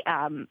the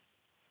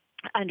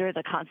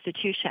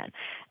Constitution.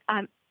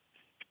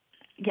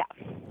 Yeah.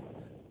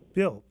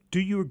 Bill, do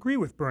you agree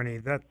with Bernie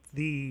that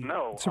the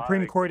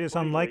Supreme Court is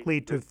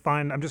unlikely to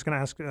find? I'm just going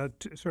to ask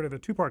sort of a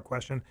two-part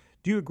question.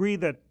 Do you agree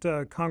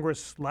that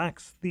Congress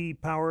lacks the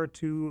power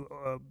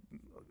to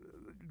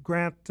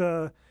grant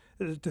to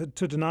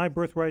deny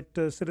birthright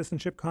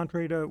citizenship,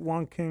 contrary to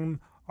Wong Kim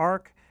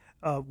Ark?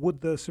 Would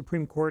the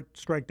Supreme Court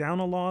strike down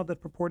a law that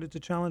purported to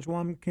challenge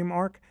Wong Kim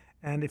Ark?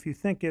 And if you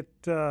think it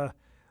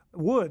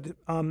would,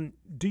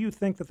 do you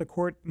think that the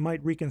court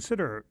might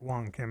reconsider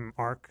Wong Kim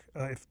Ark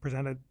if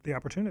presented the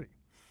opportunity?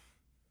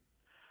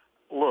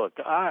 Look,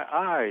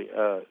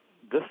 I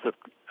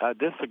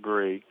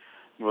disagree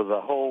with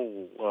the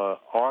whole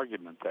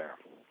argument there.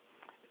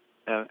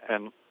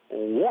 And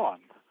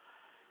one,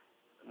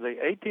 the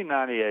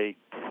 1898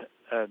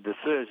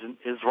 decision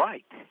is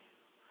right.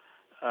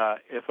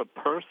 If a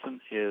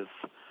person is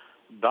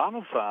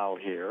domiciled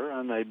here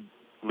and they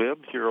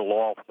lived here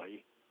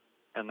lawfully,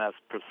 and that's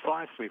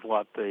precisely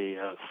what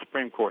the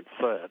Supreme Court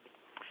said,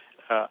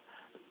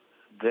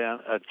 then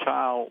a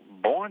child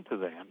born to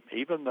them,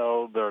 even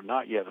though they're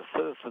not yet a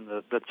citizen,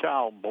 the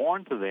child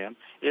born to them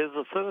is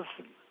a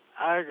citizen.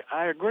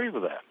 I agree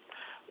with that.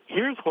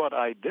 Here's what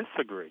I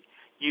disagree.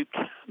 You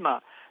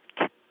cannot,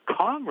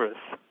 Congress,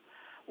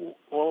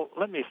 well,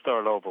 let me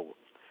start over.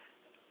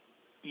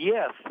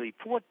 Yes, the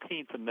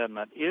 14th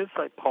Amendment is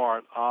a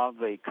part of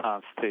the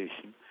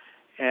Constitution,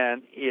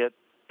 and it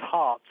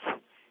tops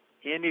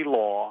any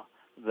law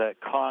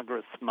that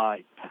Congress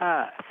might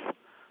pass.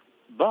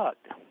 But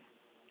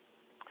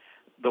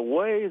the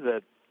way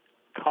that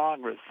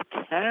Congress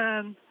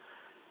can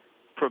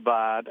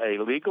provide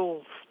a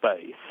legal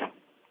space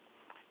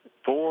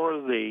for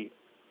the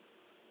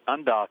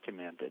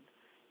undocumented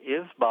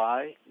is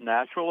by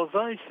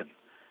naturalization.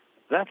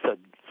 That's a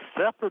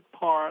separate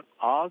part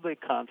of the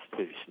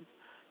Constitution.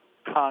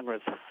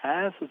 Congress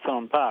has its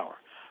own power.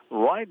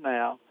 Right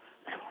now,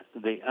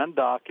 the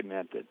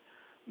undocumented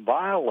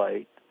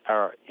violate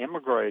our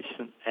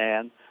immigration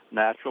and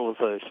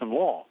naturalization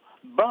law.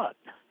 But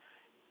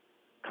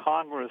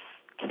Congress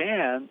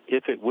can,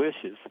 if it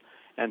wishes,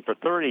 and for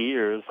 30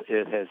 years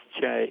it has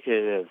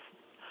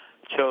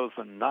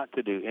chosen not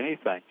to do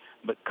anything,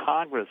 but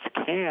Congress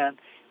can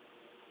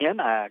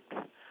enact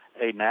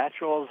a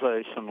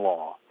naturalization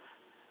law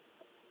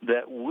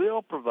that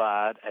will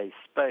provide a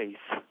space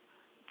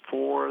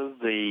for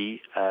the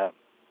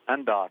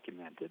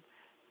undocumented,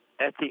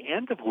 at the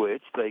end of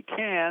which they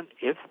can,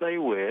 if they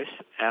wish,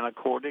 and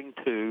according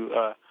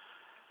to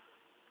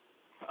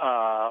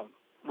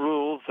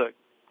rules that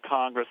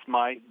Congress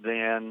might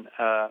then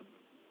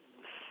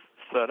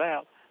set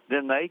out,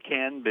 then they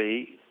can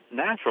be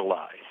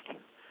naturalized.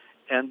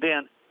 And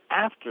then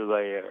after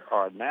they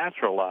are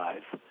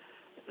naturalized,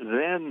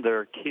 then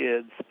their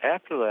kids,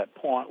 after that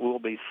point, will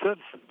be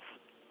citizens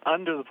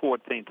under the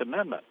 14th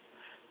Amendment.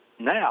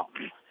 Now,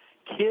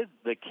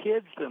 the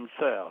kids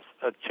themselves,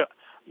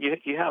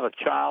 you have a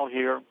child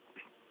here.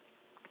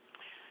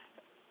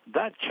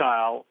 That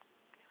child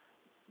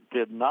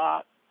did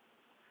not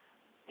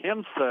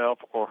himself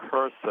or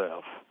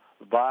herself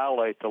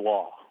violate the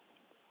law.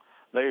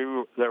 They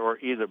were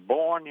either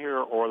born here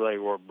or they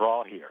were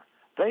brought here.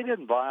 They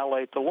didn't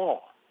violate the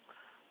law.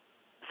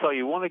 So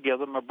you want to give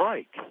them a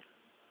break.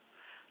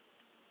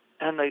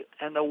 And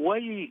the way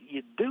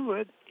you do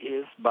it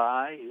is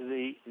by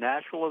the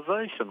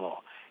naturalization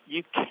law.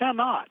 You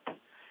cannot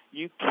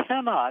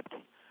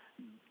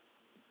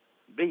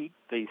beat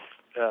the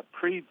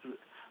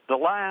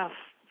last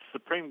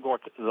Supreme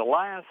Court. The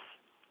last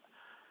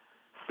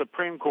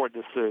Supreme Court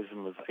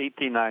decision was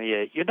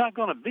 1898. You're not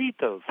going to beat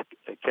those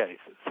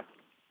cases.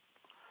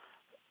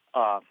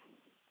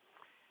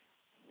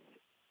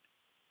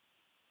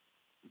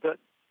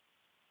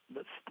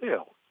 But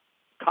still,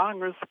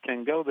 Congress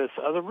can go this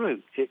other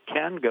route. It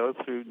can go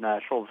through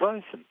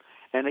naturalization,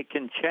 and it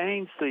can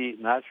change the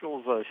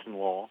naturalization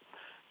law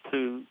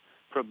to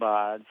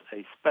provide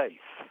a space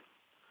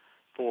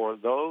for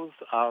those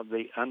of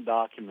the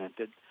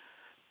undocumented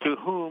to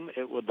whom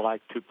it would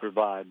like to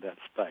provide that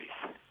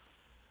space.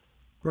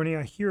 Bernie,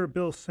 I hear a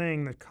bill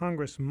saying that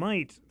Congress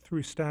might,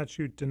 through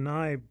statute,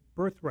 deny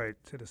birthright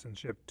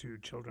citizenship to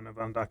children of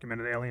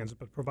undocumented aliens,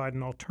 but provide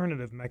an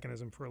alternative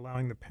mechanism for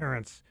allowing the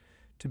parents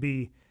to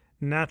be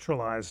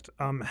naturalized.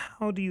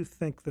 How do you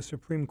think the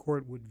Supreme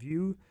Court would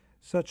view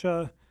such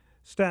a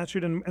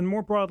statute? And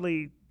more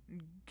broadly,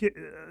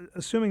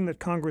 assuming that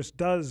Congress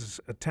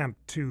does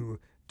attempt to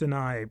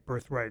deny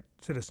birthright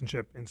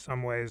citizenship in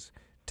some ways,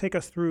 take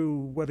us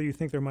through whether you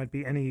think there might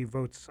be any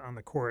votes on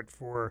the court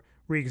for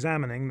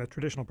reexamining the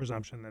traditional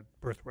presumption that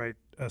birthright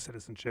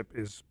citizenship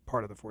is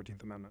part of the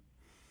 14th Amendment.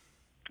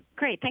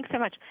 Great. Thanks so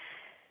much.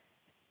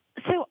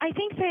 So I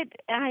think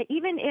that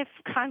even if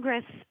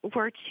Congress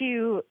were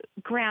to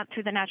grant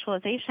through the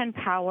naturalization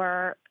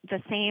power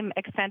the same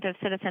extent of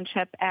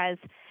citizenship as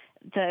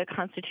the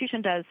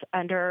Constitution does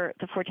under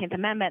the 14th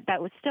Amendment, that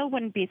still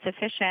wouldn't be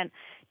sufficient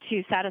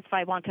to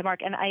satisfy Wong-Kim Ark.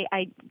 And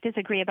I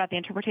disagree about the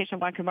interpretation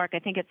of Wong-Kim Ark. I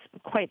think it's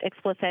quite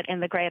explicit in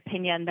the Gray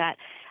opinion that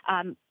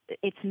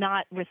it's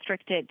not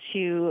restricted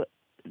to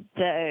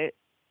the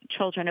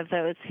children of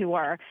those who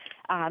are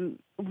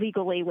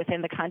legally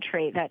within the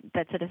country,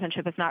 that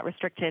citizenship is not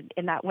restricted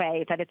in that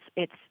way, that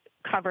it's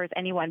covers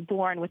anyone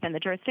born within the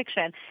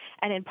jurisdiction.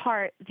 And in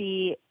part,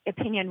 the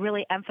opinion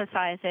really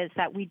emphasizes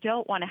that we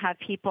don't want to have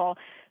people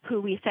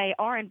who we say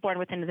aren't born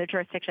within the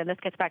jurisdiction. This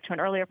gets back to an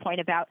earlier point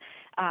about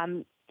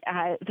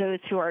those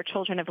who are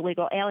children of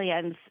illegal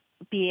aliens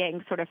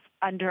being sort of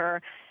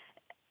under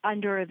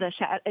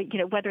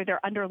the, whether they're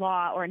under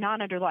law or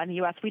not under law in the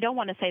U.S., we don't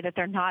want to say that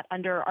they're not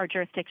under our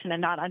jurisdiction and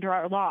not under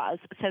our laws,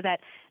 so that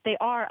they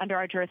are under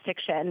our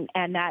jurisdiction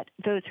and that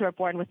those who are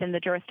born within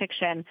the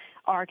jurisdiction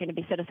are going to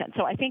be citizens.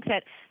 So I think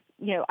that,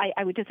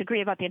 I would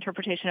disagree about the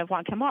interpretation of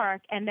Wong-Kim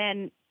Ark. And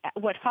then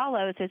what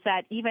follows is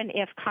that even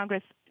if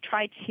Congress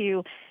tried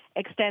to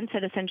extend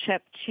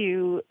citizenship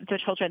to the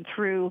children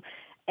through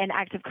an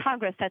act of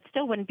Congress, that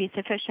still wouldn't be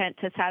sufficient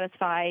to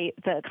satisfy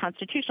the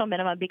constitutional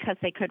minimum, because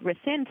they could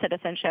rescind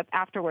citizenship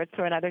afterwards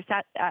through another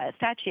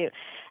statute.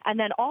 And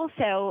then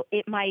also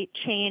it might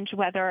change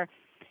whether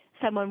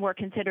someone were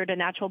considered a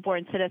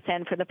natural-born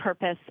citizen for the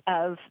purpose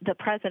of the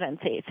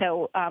presidency.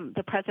 So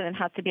the president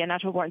has to be a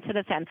natural-born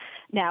citizen.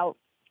 Now,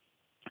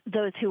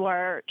 those who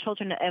are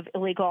children of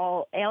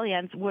illegal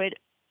aliens would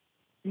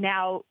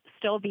now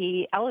still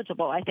be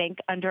eligible, I think,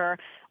 under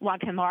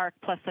Wong-Kim Ark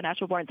plus the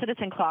Natural Born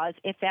Citizen Clause.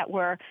 If they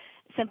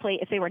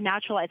were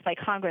naturalized by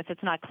Congress,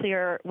 it's not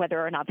clear whether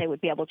or not they would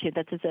be able to.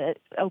 This is an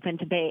open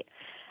debate.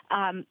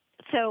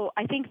 So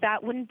I think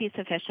that wouldn't be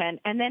sufficient.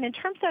 And then in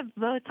terms of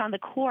votes on the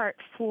court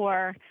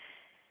for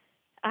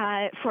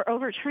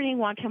overturning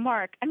Wong-Kim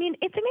Ark, I mean,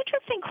 it's an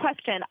interesting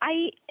question.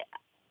 I'm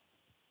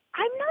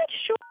not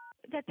sure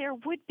that there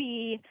would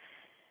be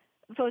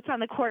votes on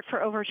the court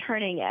for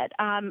overturning it.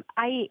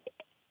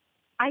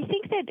 I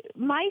think that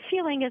my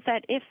feeling is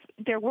that if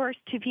there were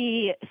to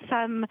be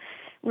some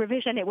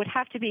revision, it would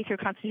have to be through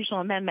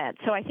constitutional amendment.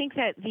 So I think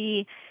that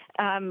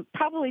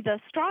probably the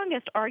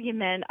strongest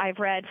argument I've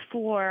read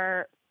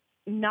for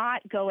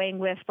not going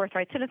with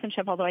birthright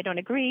citizenship, although I don't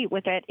agree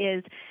with it,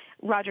 is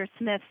Roger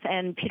Smith's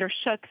and Peter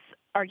Shook's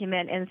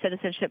argument in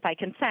Citizenship by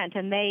Consent,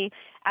 and they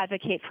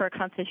advocate for a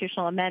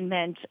constitutional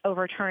amendment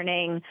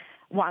overturning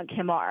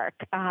Wong-Kim Ark.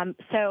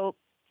 So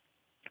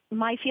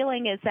my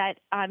feeling is that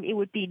it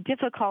would be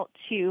difficult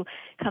to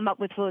come up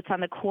with votes on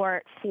the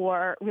court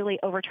for really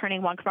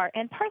overturning Wong-Kim Ark.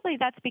 And partly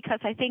that's because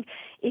I think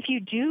if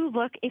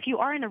you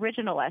are an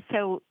originalist,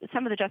 so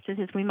some of the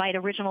justices we might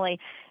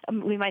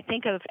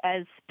think of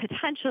as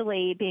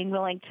potentially being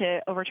willing to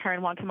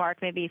overturn Wong-Kim Ark,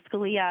 maybe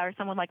Scalia or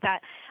someone like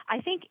that.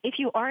 I think if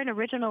you are an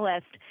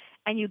originalist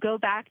and you go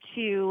back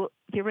to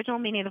the original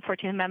meaning of the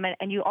 14th Amendment,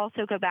 and you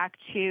also go back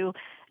to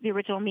the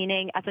original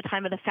meaning at the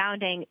time of the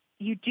founding,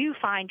 you do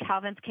find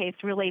Calvin's case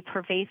really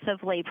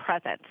pervasively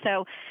present.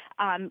 So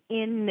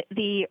in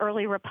the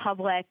early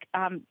republic,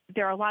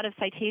 there are a lot of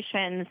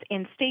citations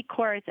in state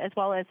courts as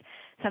well as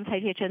some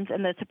citations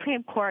in the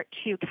Supreme Court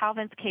to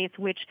Calvin's case,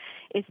 which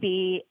is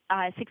the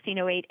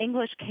 1608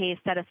 English case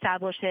that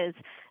establishes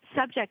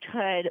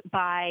subjecthood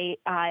by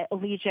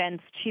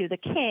allegiance to the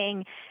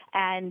king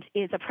and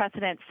is a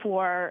precedent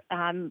for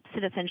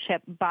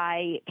citizenship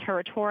by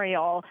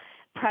territorial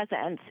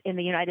presence in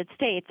the United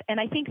States. And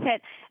I think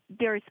that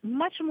there's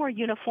much more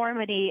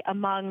uniformity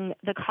among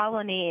the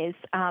colonies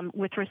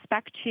with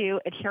respect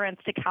to adherence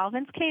to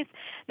Calvin's case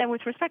than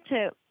with respect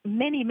to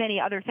many, many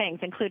other things,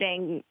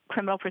 including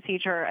criminal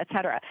procedure, et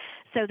cetera.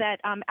 So that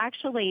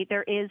actually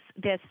there is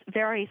this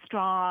very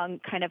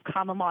strong kind of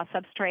common law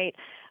substrate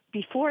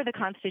before the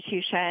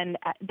Constitution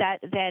that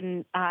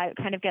then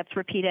kind of gets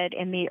repeated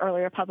in the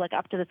early republic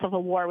up to the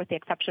Civil War, with the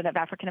exception of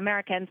African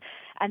Americans,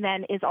 and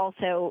then is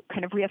also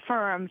kind of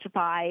reaffirmed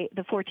by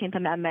the 14th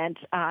Amendment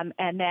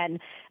and then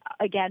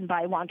again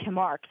by Wong-Kim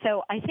Ark.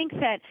 So I think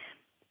that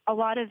a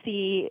lot of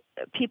the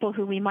people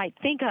who we might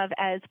think of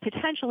as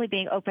potentially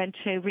being open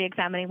to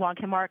reexamining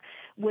Wong-Kim Ark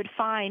would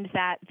find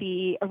that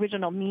the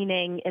original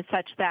meaning is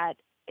such that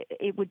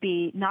it would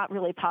be not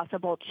really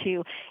possible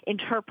to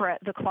interpret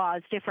the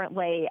clause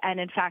differently, and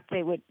in fact,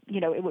 it would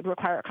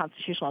require a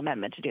constitutional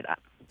amendment to do that.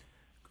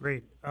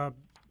 Great,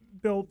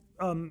 Bill.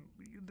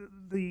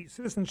 The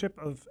citizenship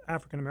of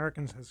African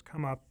Americans has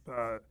come up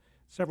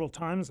several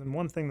times, and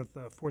one thing that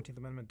the 14th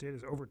Amendment did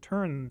is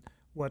overturn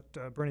what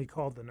Bernie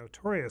called the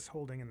notorious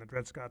holding in the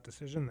Dred Scott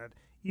decision that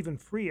even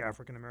free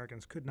African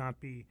Americans could not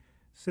be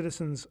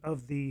citizens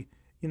of the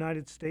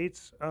United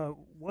States.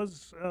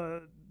 Was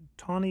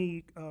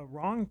Taney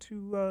wrong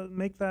to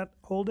make that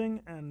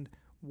holding, and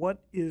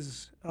what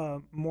is,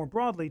 more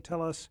broadly,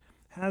 tell us,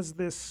 has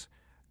this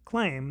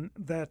claim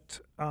that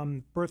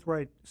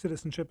birthright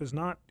citizenship is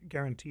not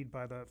guaranteed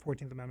by the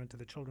 14th Amendment to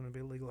the children of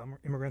illegal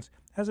immigrants,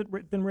 has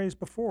it been raised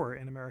before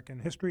in American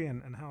history,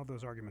 and how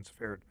those arguments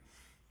fared?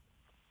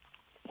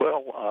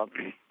 Well,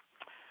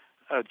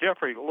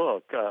 Jeffrey,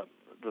 look,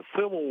 the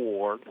Civil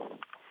War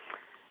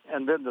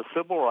and then the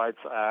Civil Rights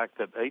Act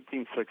of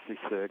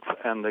 1866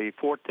 and the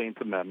 14th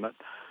Amendment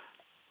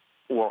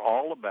were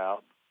all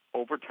about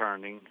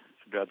overturning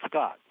Dred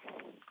Scott.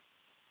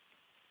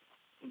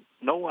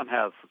 No one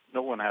has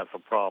a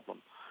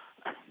problem.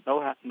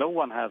 No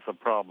one has a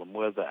problem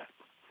with that.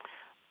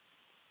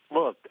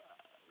 Look,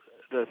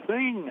 the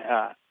thing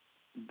that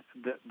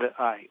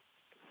I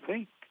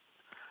think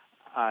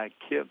I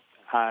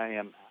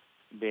am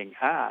being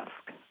asked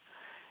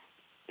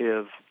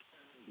is,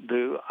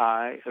 do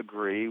I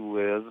agree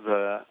with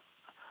the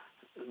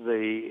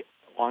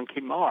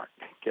Wonky Mark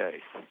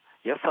case?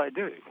 Yes, I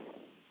do.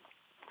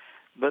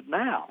 But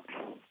now,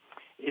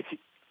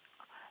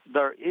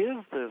 there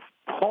is this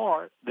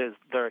part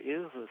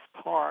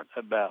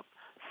about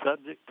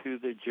subject to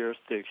the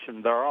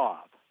jurisdiction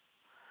thereof.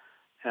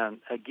 And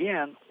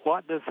again,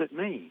 what does it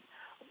mean?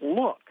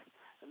 Look,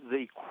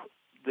 the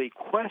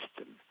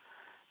question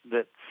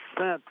that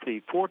sent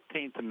the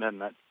 14th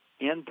Amendment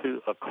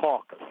into a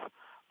caucus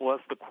was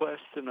the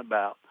question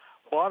about,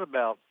 what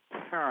about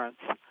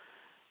parents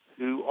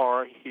who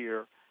are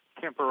here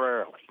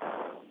temporarily?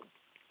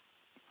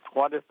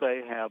 What if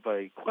they have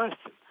a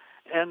question?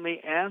 And the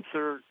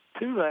answer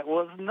to that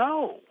was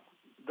no,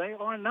 they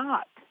are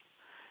not.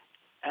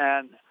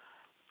 And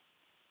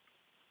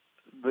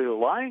the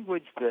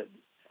language that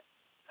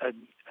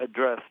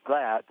addressed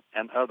that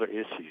and other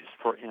issues,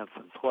 for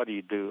instance, what do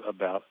you do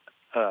about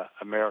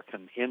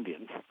American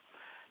Indians?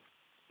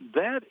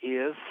 That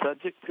is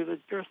subject to the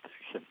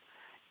jurisdiction.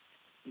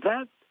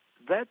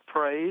 That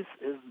phrase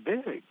is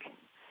big,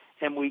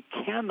 and we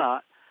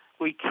cannot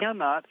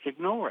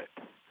ignore it.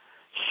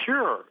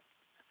 Sure,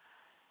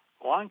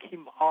 Wonky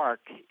Mark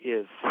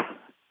is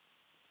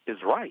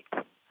right,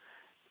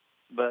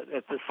 but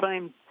at the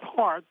same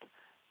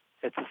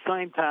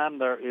time,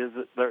 there is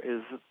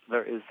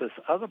this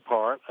other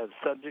part of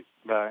subject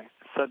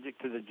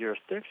to the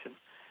jurisdiction,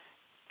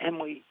 and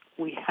we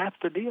have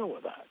to deal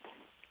with that.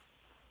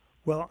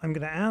 Well, I'm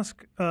going to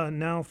ask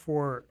now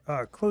for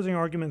closing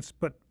arguments,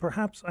 but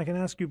perhaps I can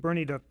ask you,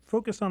 Bernie, to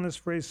focus on this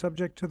phrase,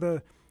 subject to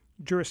the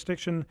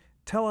jurisdiction.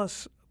 Tell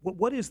us,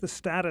 what is the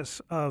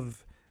status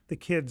of the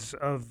kids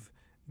of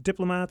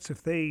diplomats?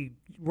 If they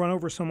run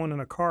over someone in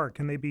a car,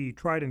 can they be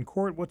tried in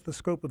court? What's the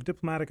scope of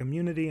diplomatic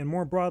immunity? And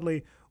more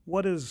broadly,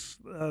 what does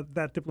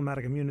that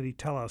diplomatic immunity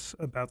tell us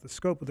about the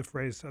scope of the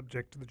phrase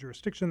subject to the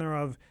jurisdiction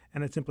thereof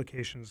and its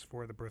implications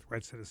for the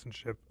birthright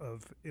citizenship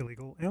of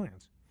illegal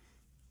aliens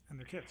and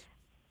their kids?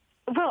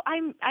 Well,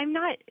 I'm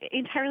not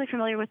entirely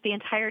familiar with the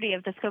entirety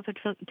of the scope of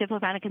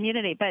diplomatic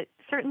immunity, but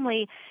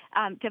certainly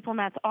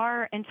diplomats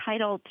are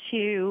entitled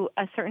to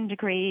a certain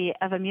degree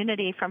of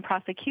immunity from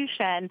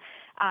prosecution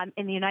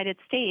in the United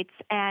States.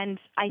 And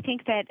I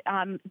think that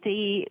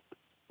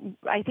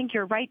I think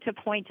you're right to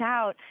point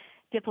out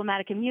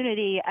diplomatic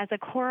immunity as a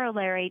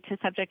corollary to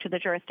subject to the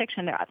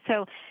jurisdiction thereof.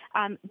 So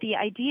the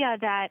idea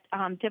that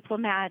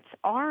diplomats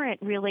aren't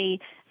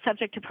really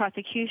subject to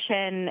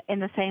prosecution in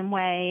the same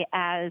way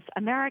as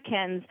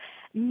Americans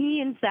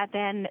means that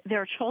then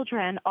their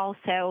children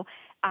also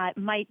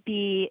might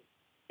be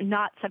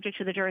not subject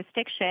to the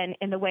jurisdiction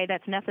in the way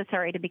that's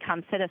necessary to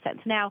become citizens.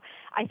 Now,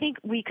 I think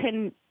we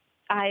can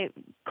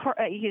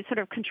you sort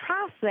of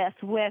contrast this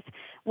with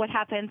what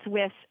happens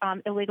with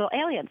illegal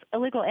aliens.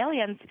 Illegal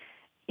aliens,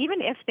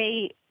 even if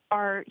they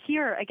are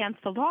here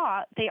against the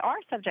law, they are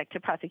subject to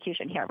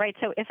prosecution here, right?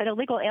 So if an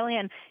illegal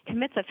alien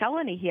commits a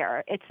felony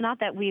here, it's not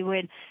that we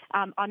would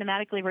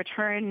automatically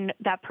return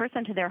that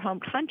person to their home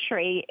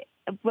country,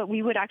 but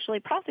we would actually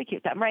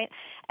prosecute them, right?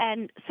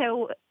 And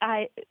so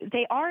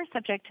they are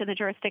subject to the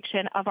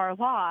jurisdiction of our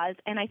laws,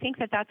 and I think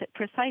that that's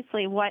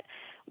precisely what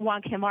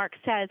Wonky Mark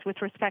says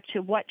with respect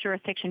to what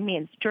jurisdiction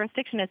means.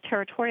 Jurisdiction is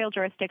territorial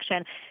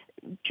jurisdiction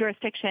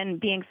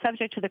being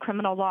subject to the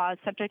criminal laws,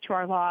 subject to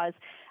our laws,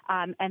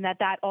 and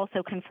that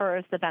also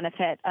confers the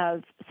benefit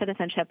of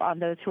citizenship on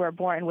those who are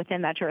born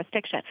within that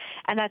jurisdiction.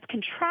 And that's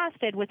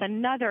contrasted with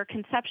another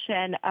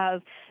conception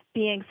of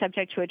being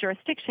subject to a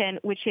jurisdiction,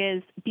 which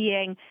is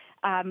being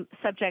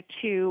subject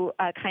to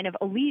a kind of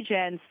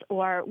allegiance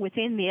or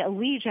within the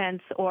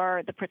allegiance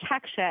or the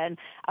protection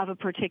of a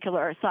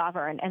particular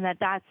sovereign, and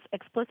that's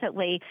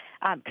explicitly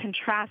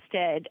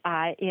contrasted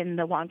in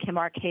the Wonky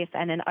Mark case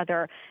and in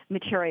other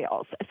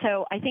materials.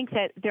 So I think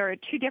that there are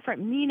two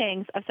different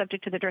meanings of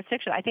subject to the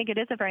jurisdiction. I think it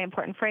is a very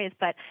important phrase,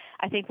 but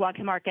I think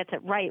Wonky Mark gets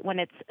it right when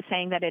it's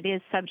saying that it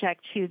is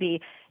subject to the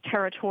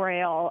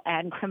territorial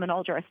and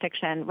criminal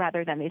jurisdiction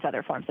rather than these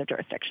other forms of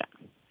jurisdiction.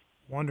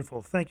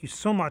 Wonderful. Thank you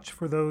so much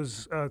for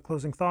those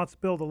closing thoughts.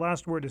 Bill, the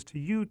last word is to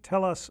you.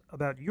 Tell us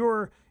about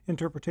your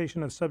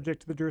interpretation of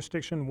subject to the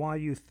jurisdiction, why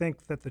you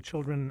think that the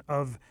children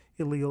of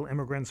illegal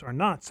immigrants are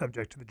not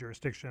subject to the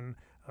jurisdiction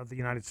of the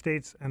United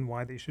States, and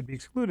why they should be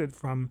excluded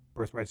from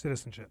birthright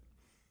citizenship.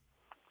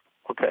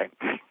 Okay.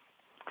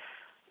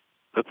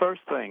 The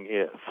first thing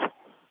is,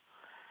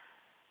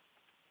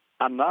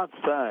 I'm not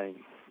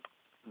saying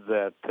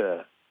that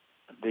the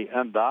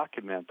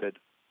undocumented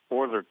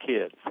or their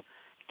kids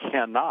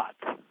cannot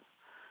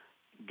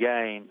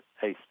gain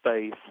a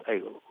space,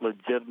 a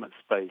legitimate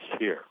space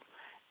here.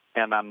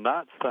 And I'm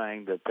not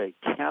saying that they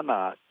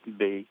cannot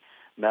be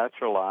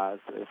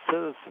naturalized as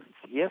citizens.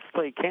 Yes,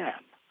 they can.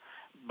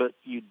 But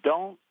you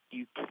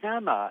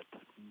cannot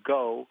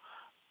go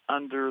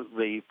under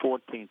the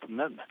 14th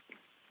Amendment.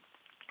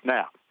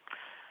 Now,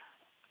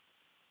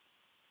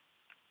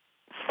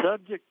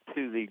 subject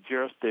to the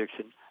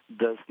jurisdiction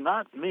does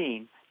not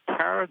mean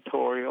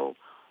territorial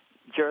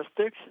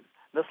jurisdiction.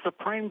 The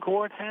Supreme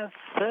Court has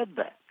said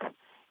that.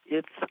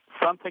 It's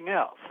something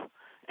else.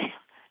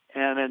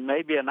 And in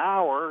maybe an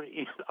hour,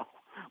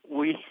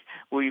 we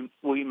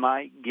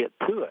might get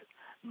to it.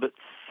 But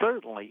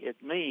certainly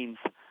it means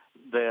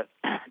that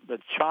the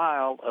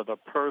child of a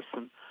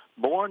person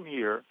born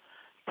here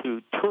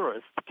to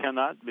tourists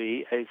cannot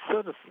be a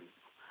citizen.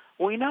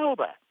 We know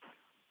that.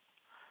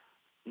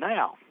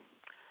 Now,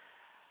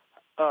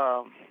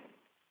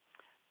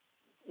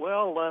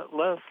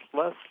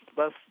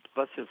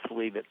 let's just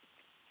leave it.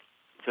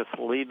 Just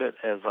leave it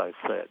as I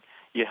said.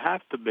 You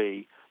have to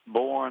be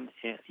born.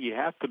 You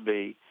have to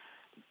be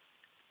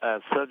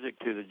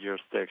subject to the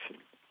jurisdiction.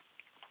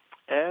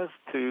 As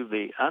to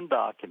the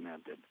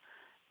undocumented,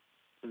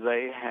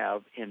 they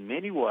have in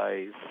many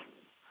ways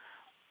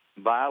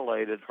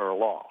violated our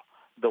law.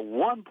 The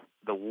one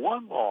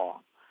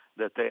law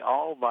that they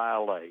all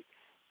violate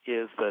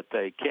is that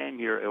they came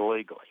here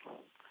illegally.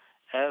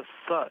 As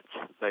such,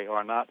 they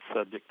are not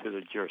subject to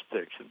the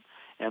jurisdiction,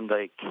 and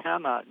they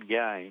cannot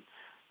gain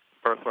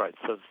birthright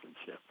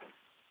citizenship.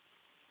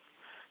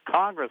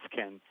 Congress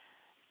can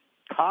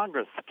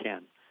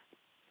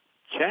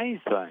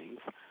change things,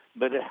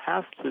 but it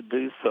has to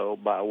do so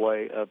by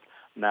way of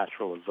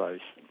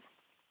naturalization.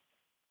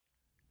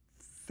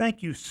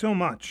 Thank you so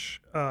much,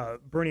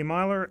 Bernie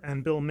Myler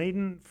and Bill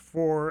Maiden,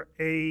 for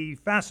a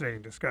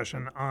fascinating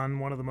discussion on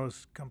one of the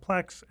most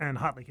complex and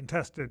hotly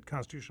contested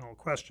constitutional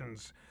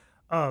questions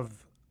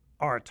of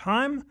our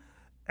time.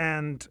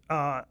 And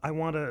I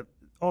want to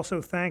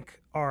also thank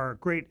our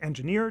great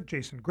engineer,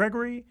 Jason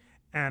Gregory,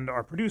 and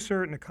our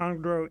producer,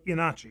 Nicandro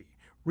Iannacci.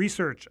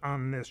 Research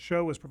on this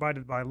show was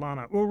provided by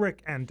Lana Ulrich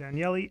and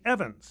Daniele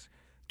Evans.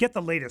 Get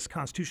the latest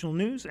constitutional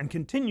news and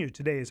continue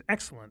today's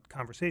excellent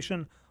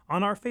conversation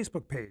on our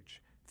Facebook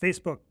page,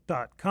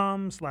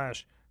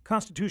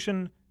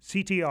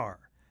 facebook.com/ConstitutionCTR,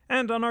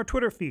 and on our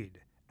Twitter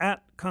feed,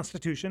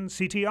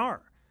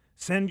 @ConstitutionCTR.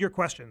 Send your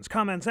questions,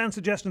 comments, and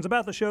suggestions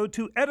about the show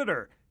to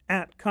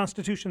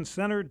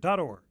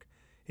editor@constitutioncenter.org.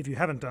 If you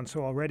haven't done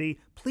so already,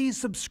 please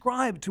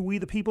subscribe to We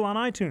the People on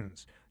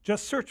iTunes.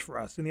 Just search for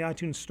us in the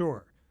iTunes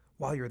Store.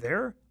 While you're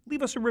there,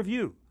 leave us a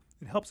review.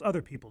 It helps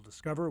other people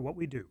discover what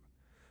we do.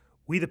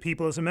 We the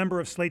People is a member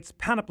of Slate's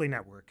Panoply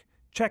Network.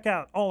 Check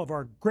out all of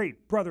our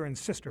great brother and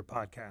sister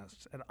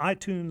podcasts at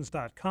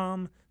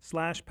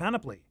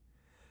itunes.com/panoply.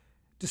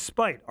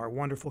 Despite our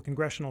wonderful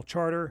congressional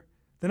charter,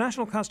 the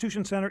National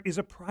Constitution Center is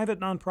a private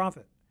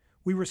nonprofit.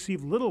 We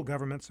receive little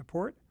government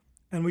support,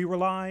 and we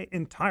rely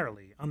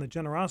entirely on the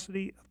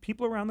generosity of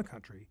people around the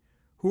country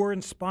who are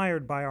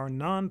inspired by our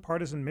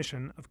nonpartisan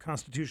mission of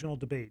constitutional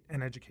debate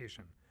and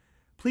education.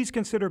 Please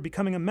consider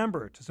becoming a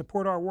member to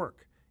support our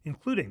work,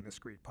 including this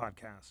great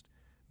podcast.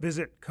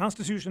 Visit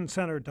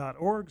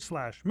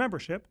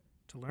constitutioncenter.org/membership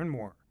to learn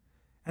more.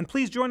 And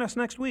please join us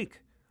next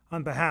week.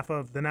 On behalf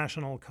of the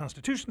National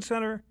Constitution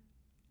Center,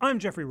 I'm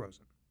Jeffrey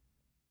Rosen.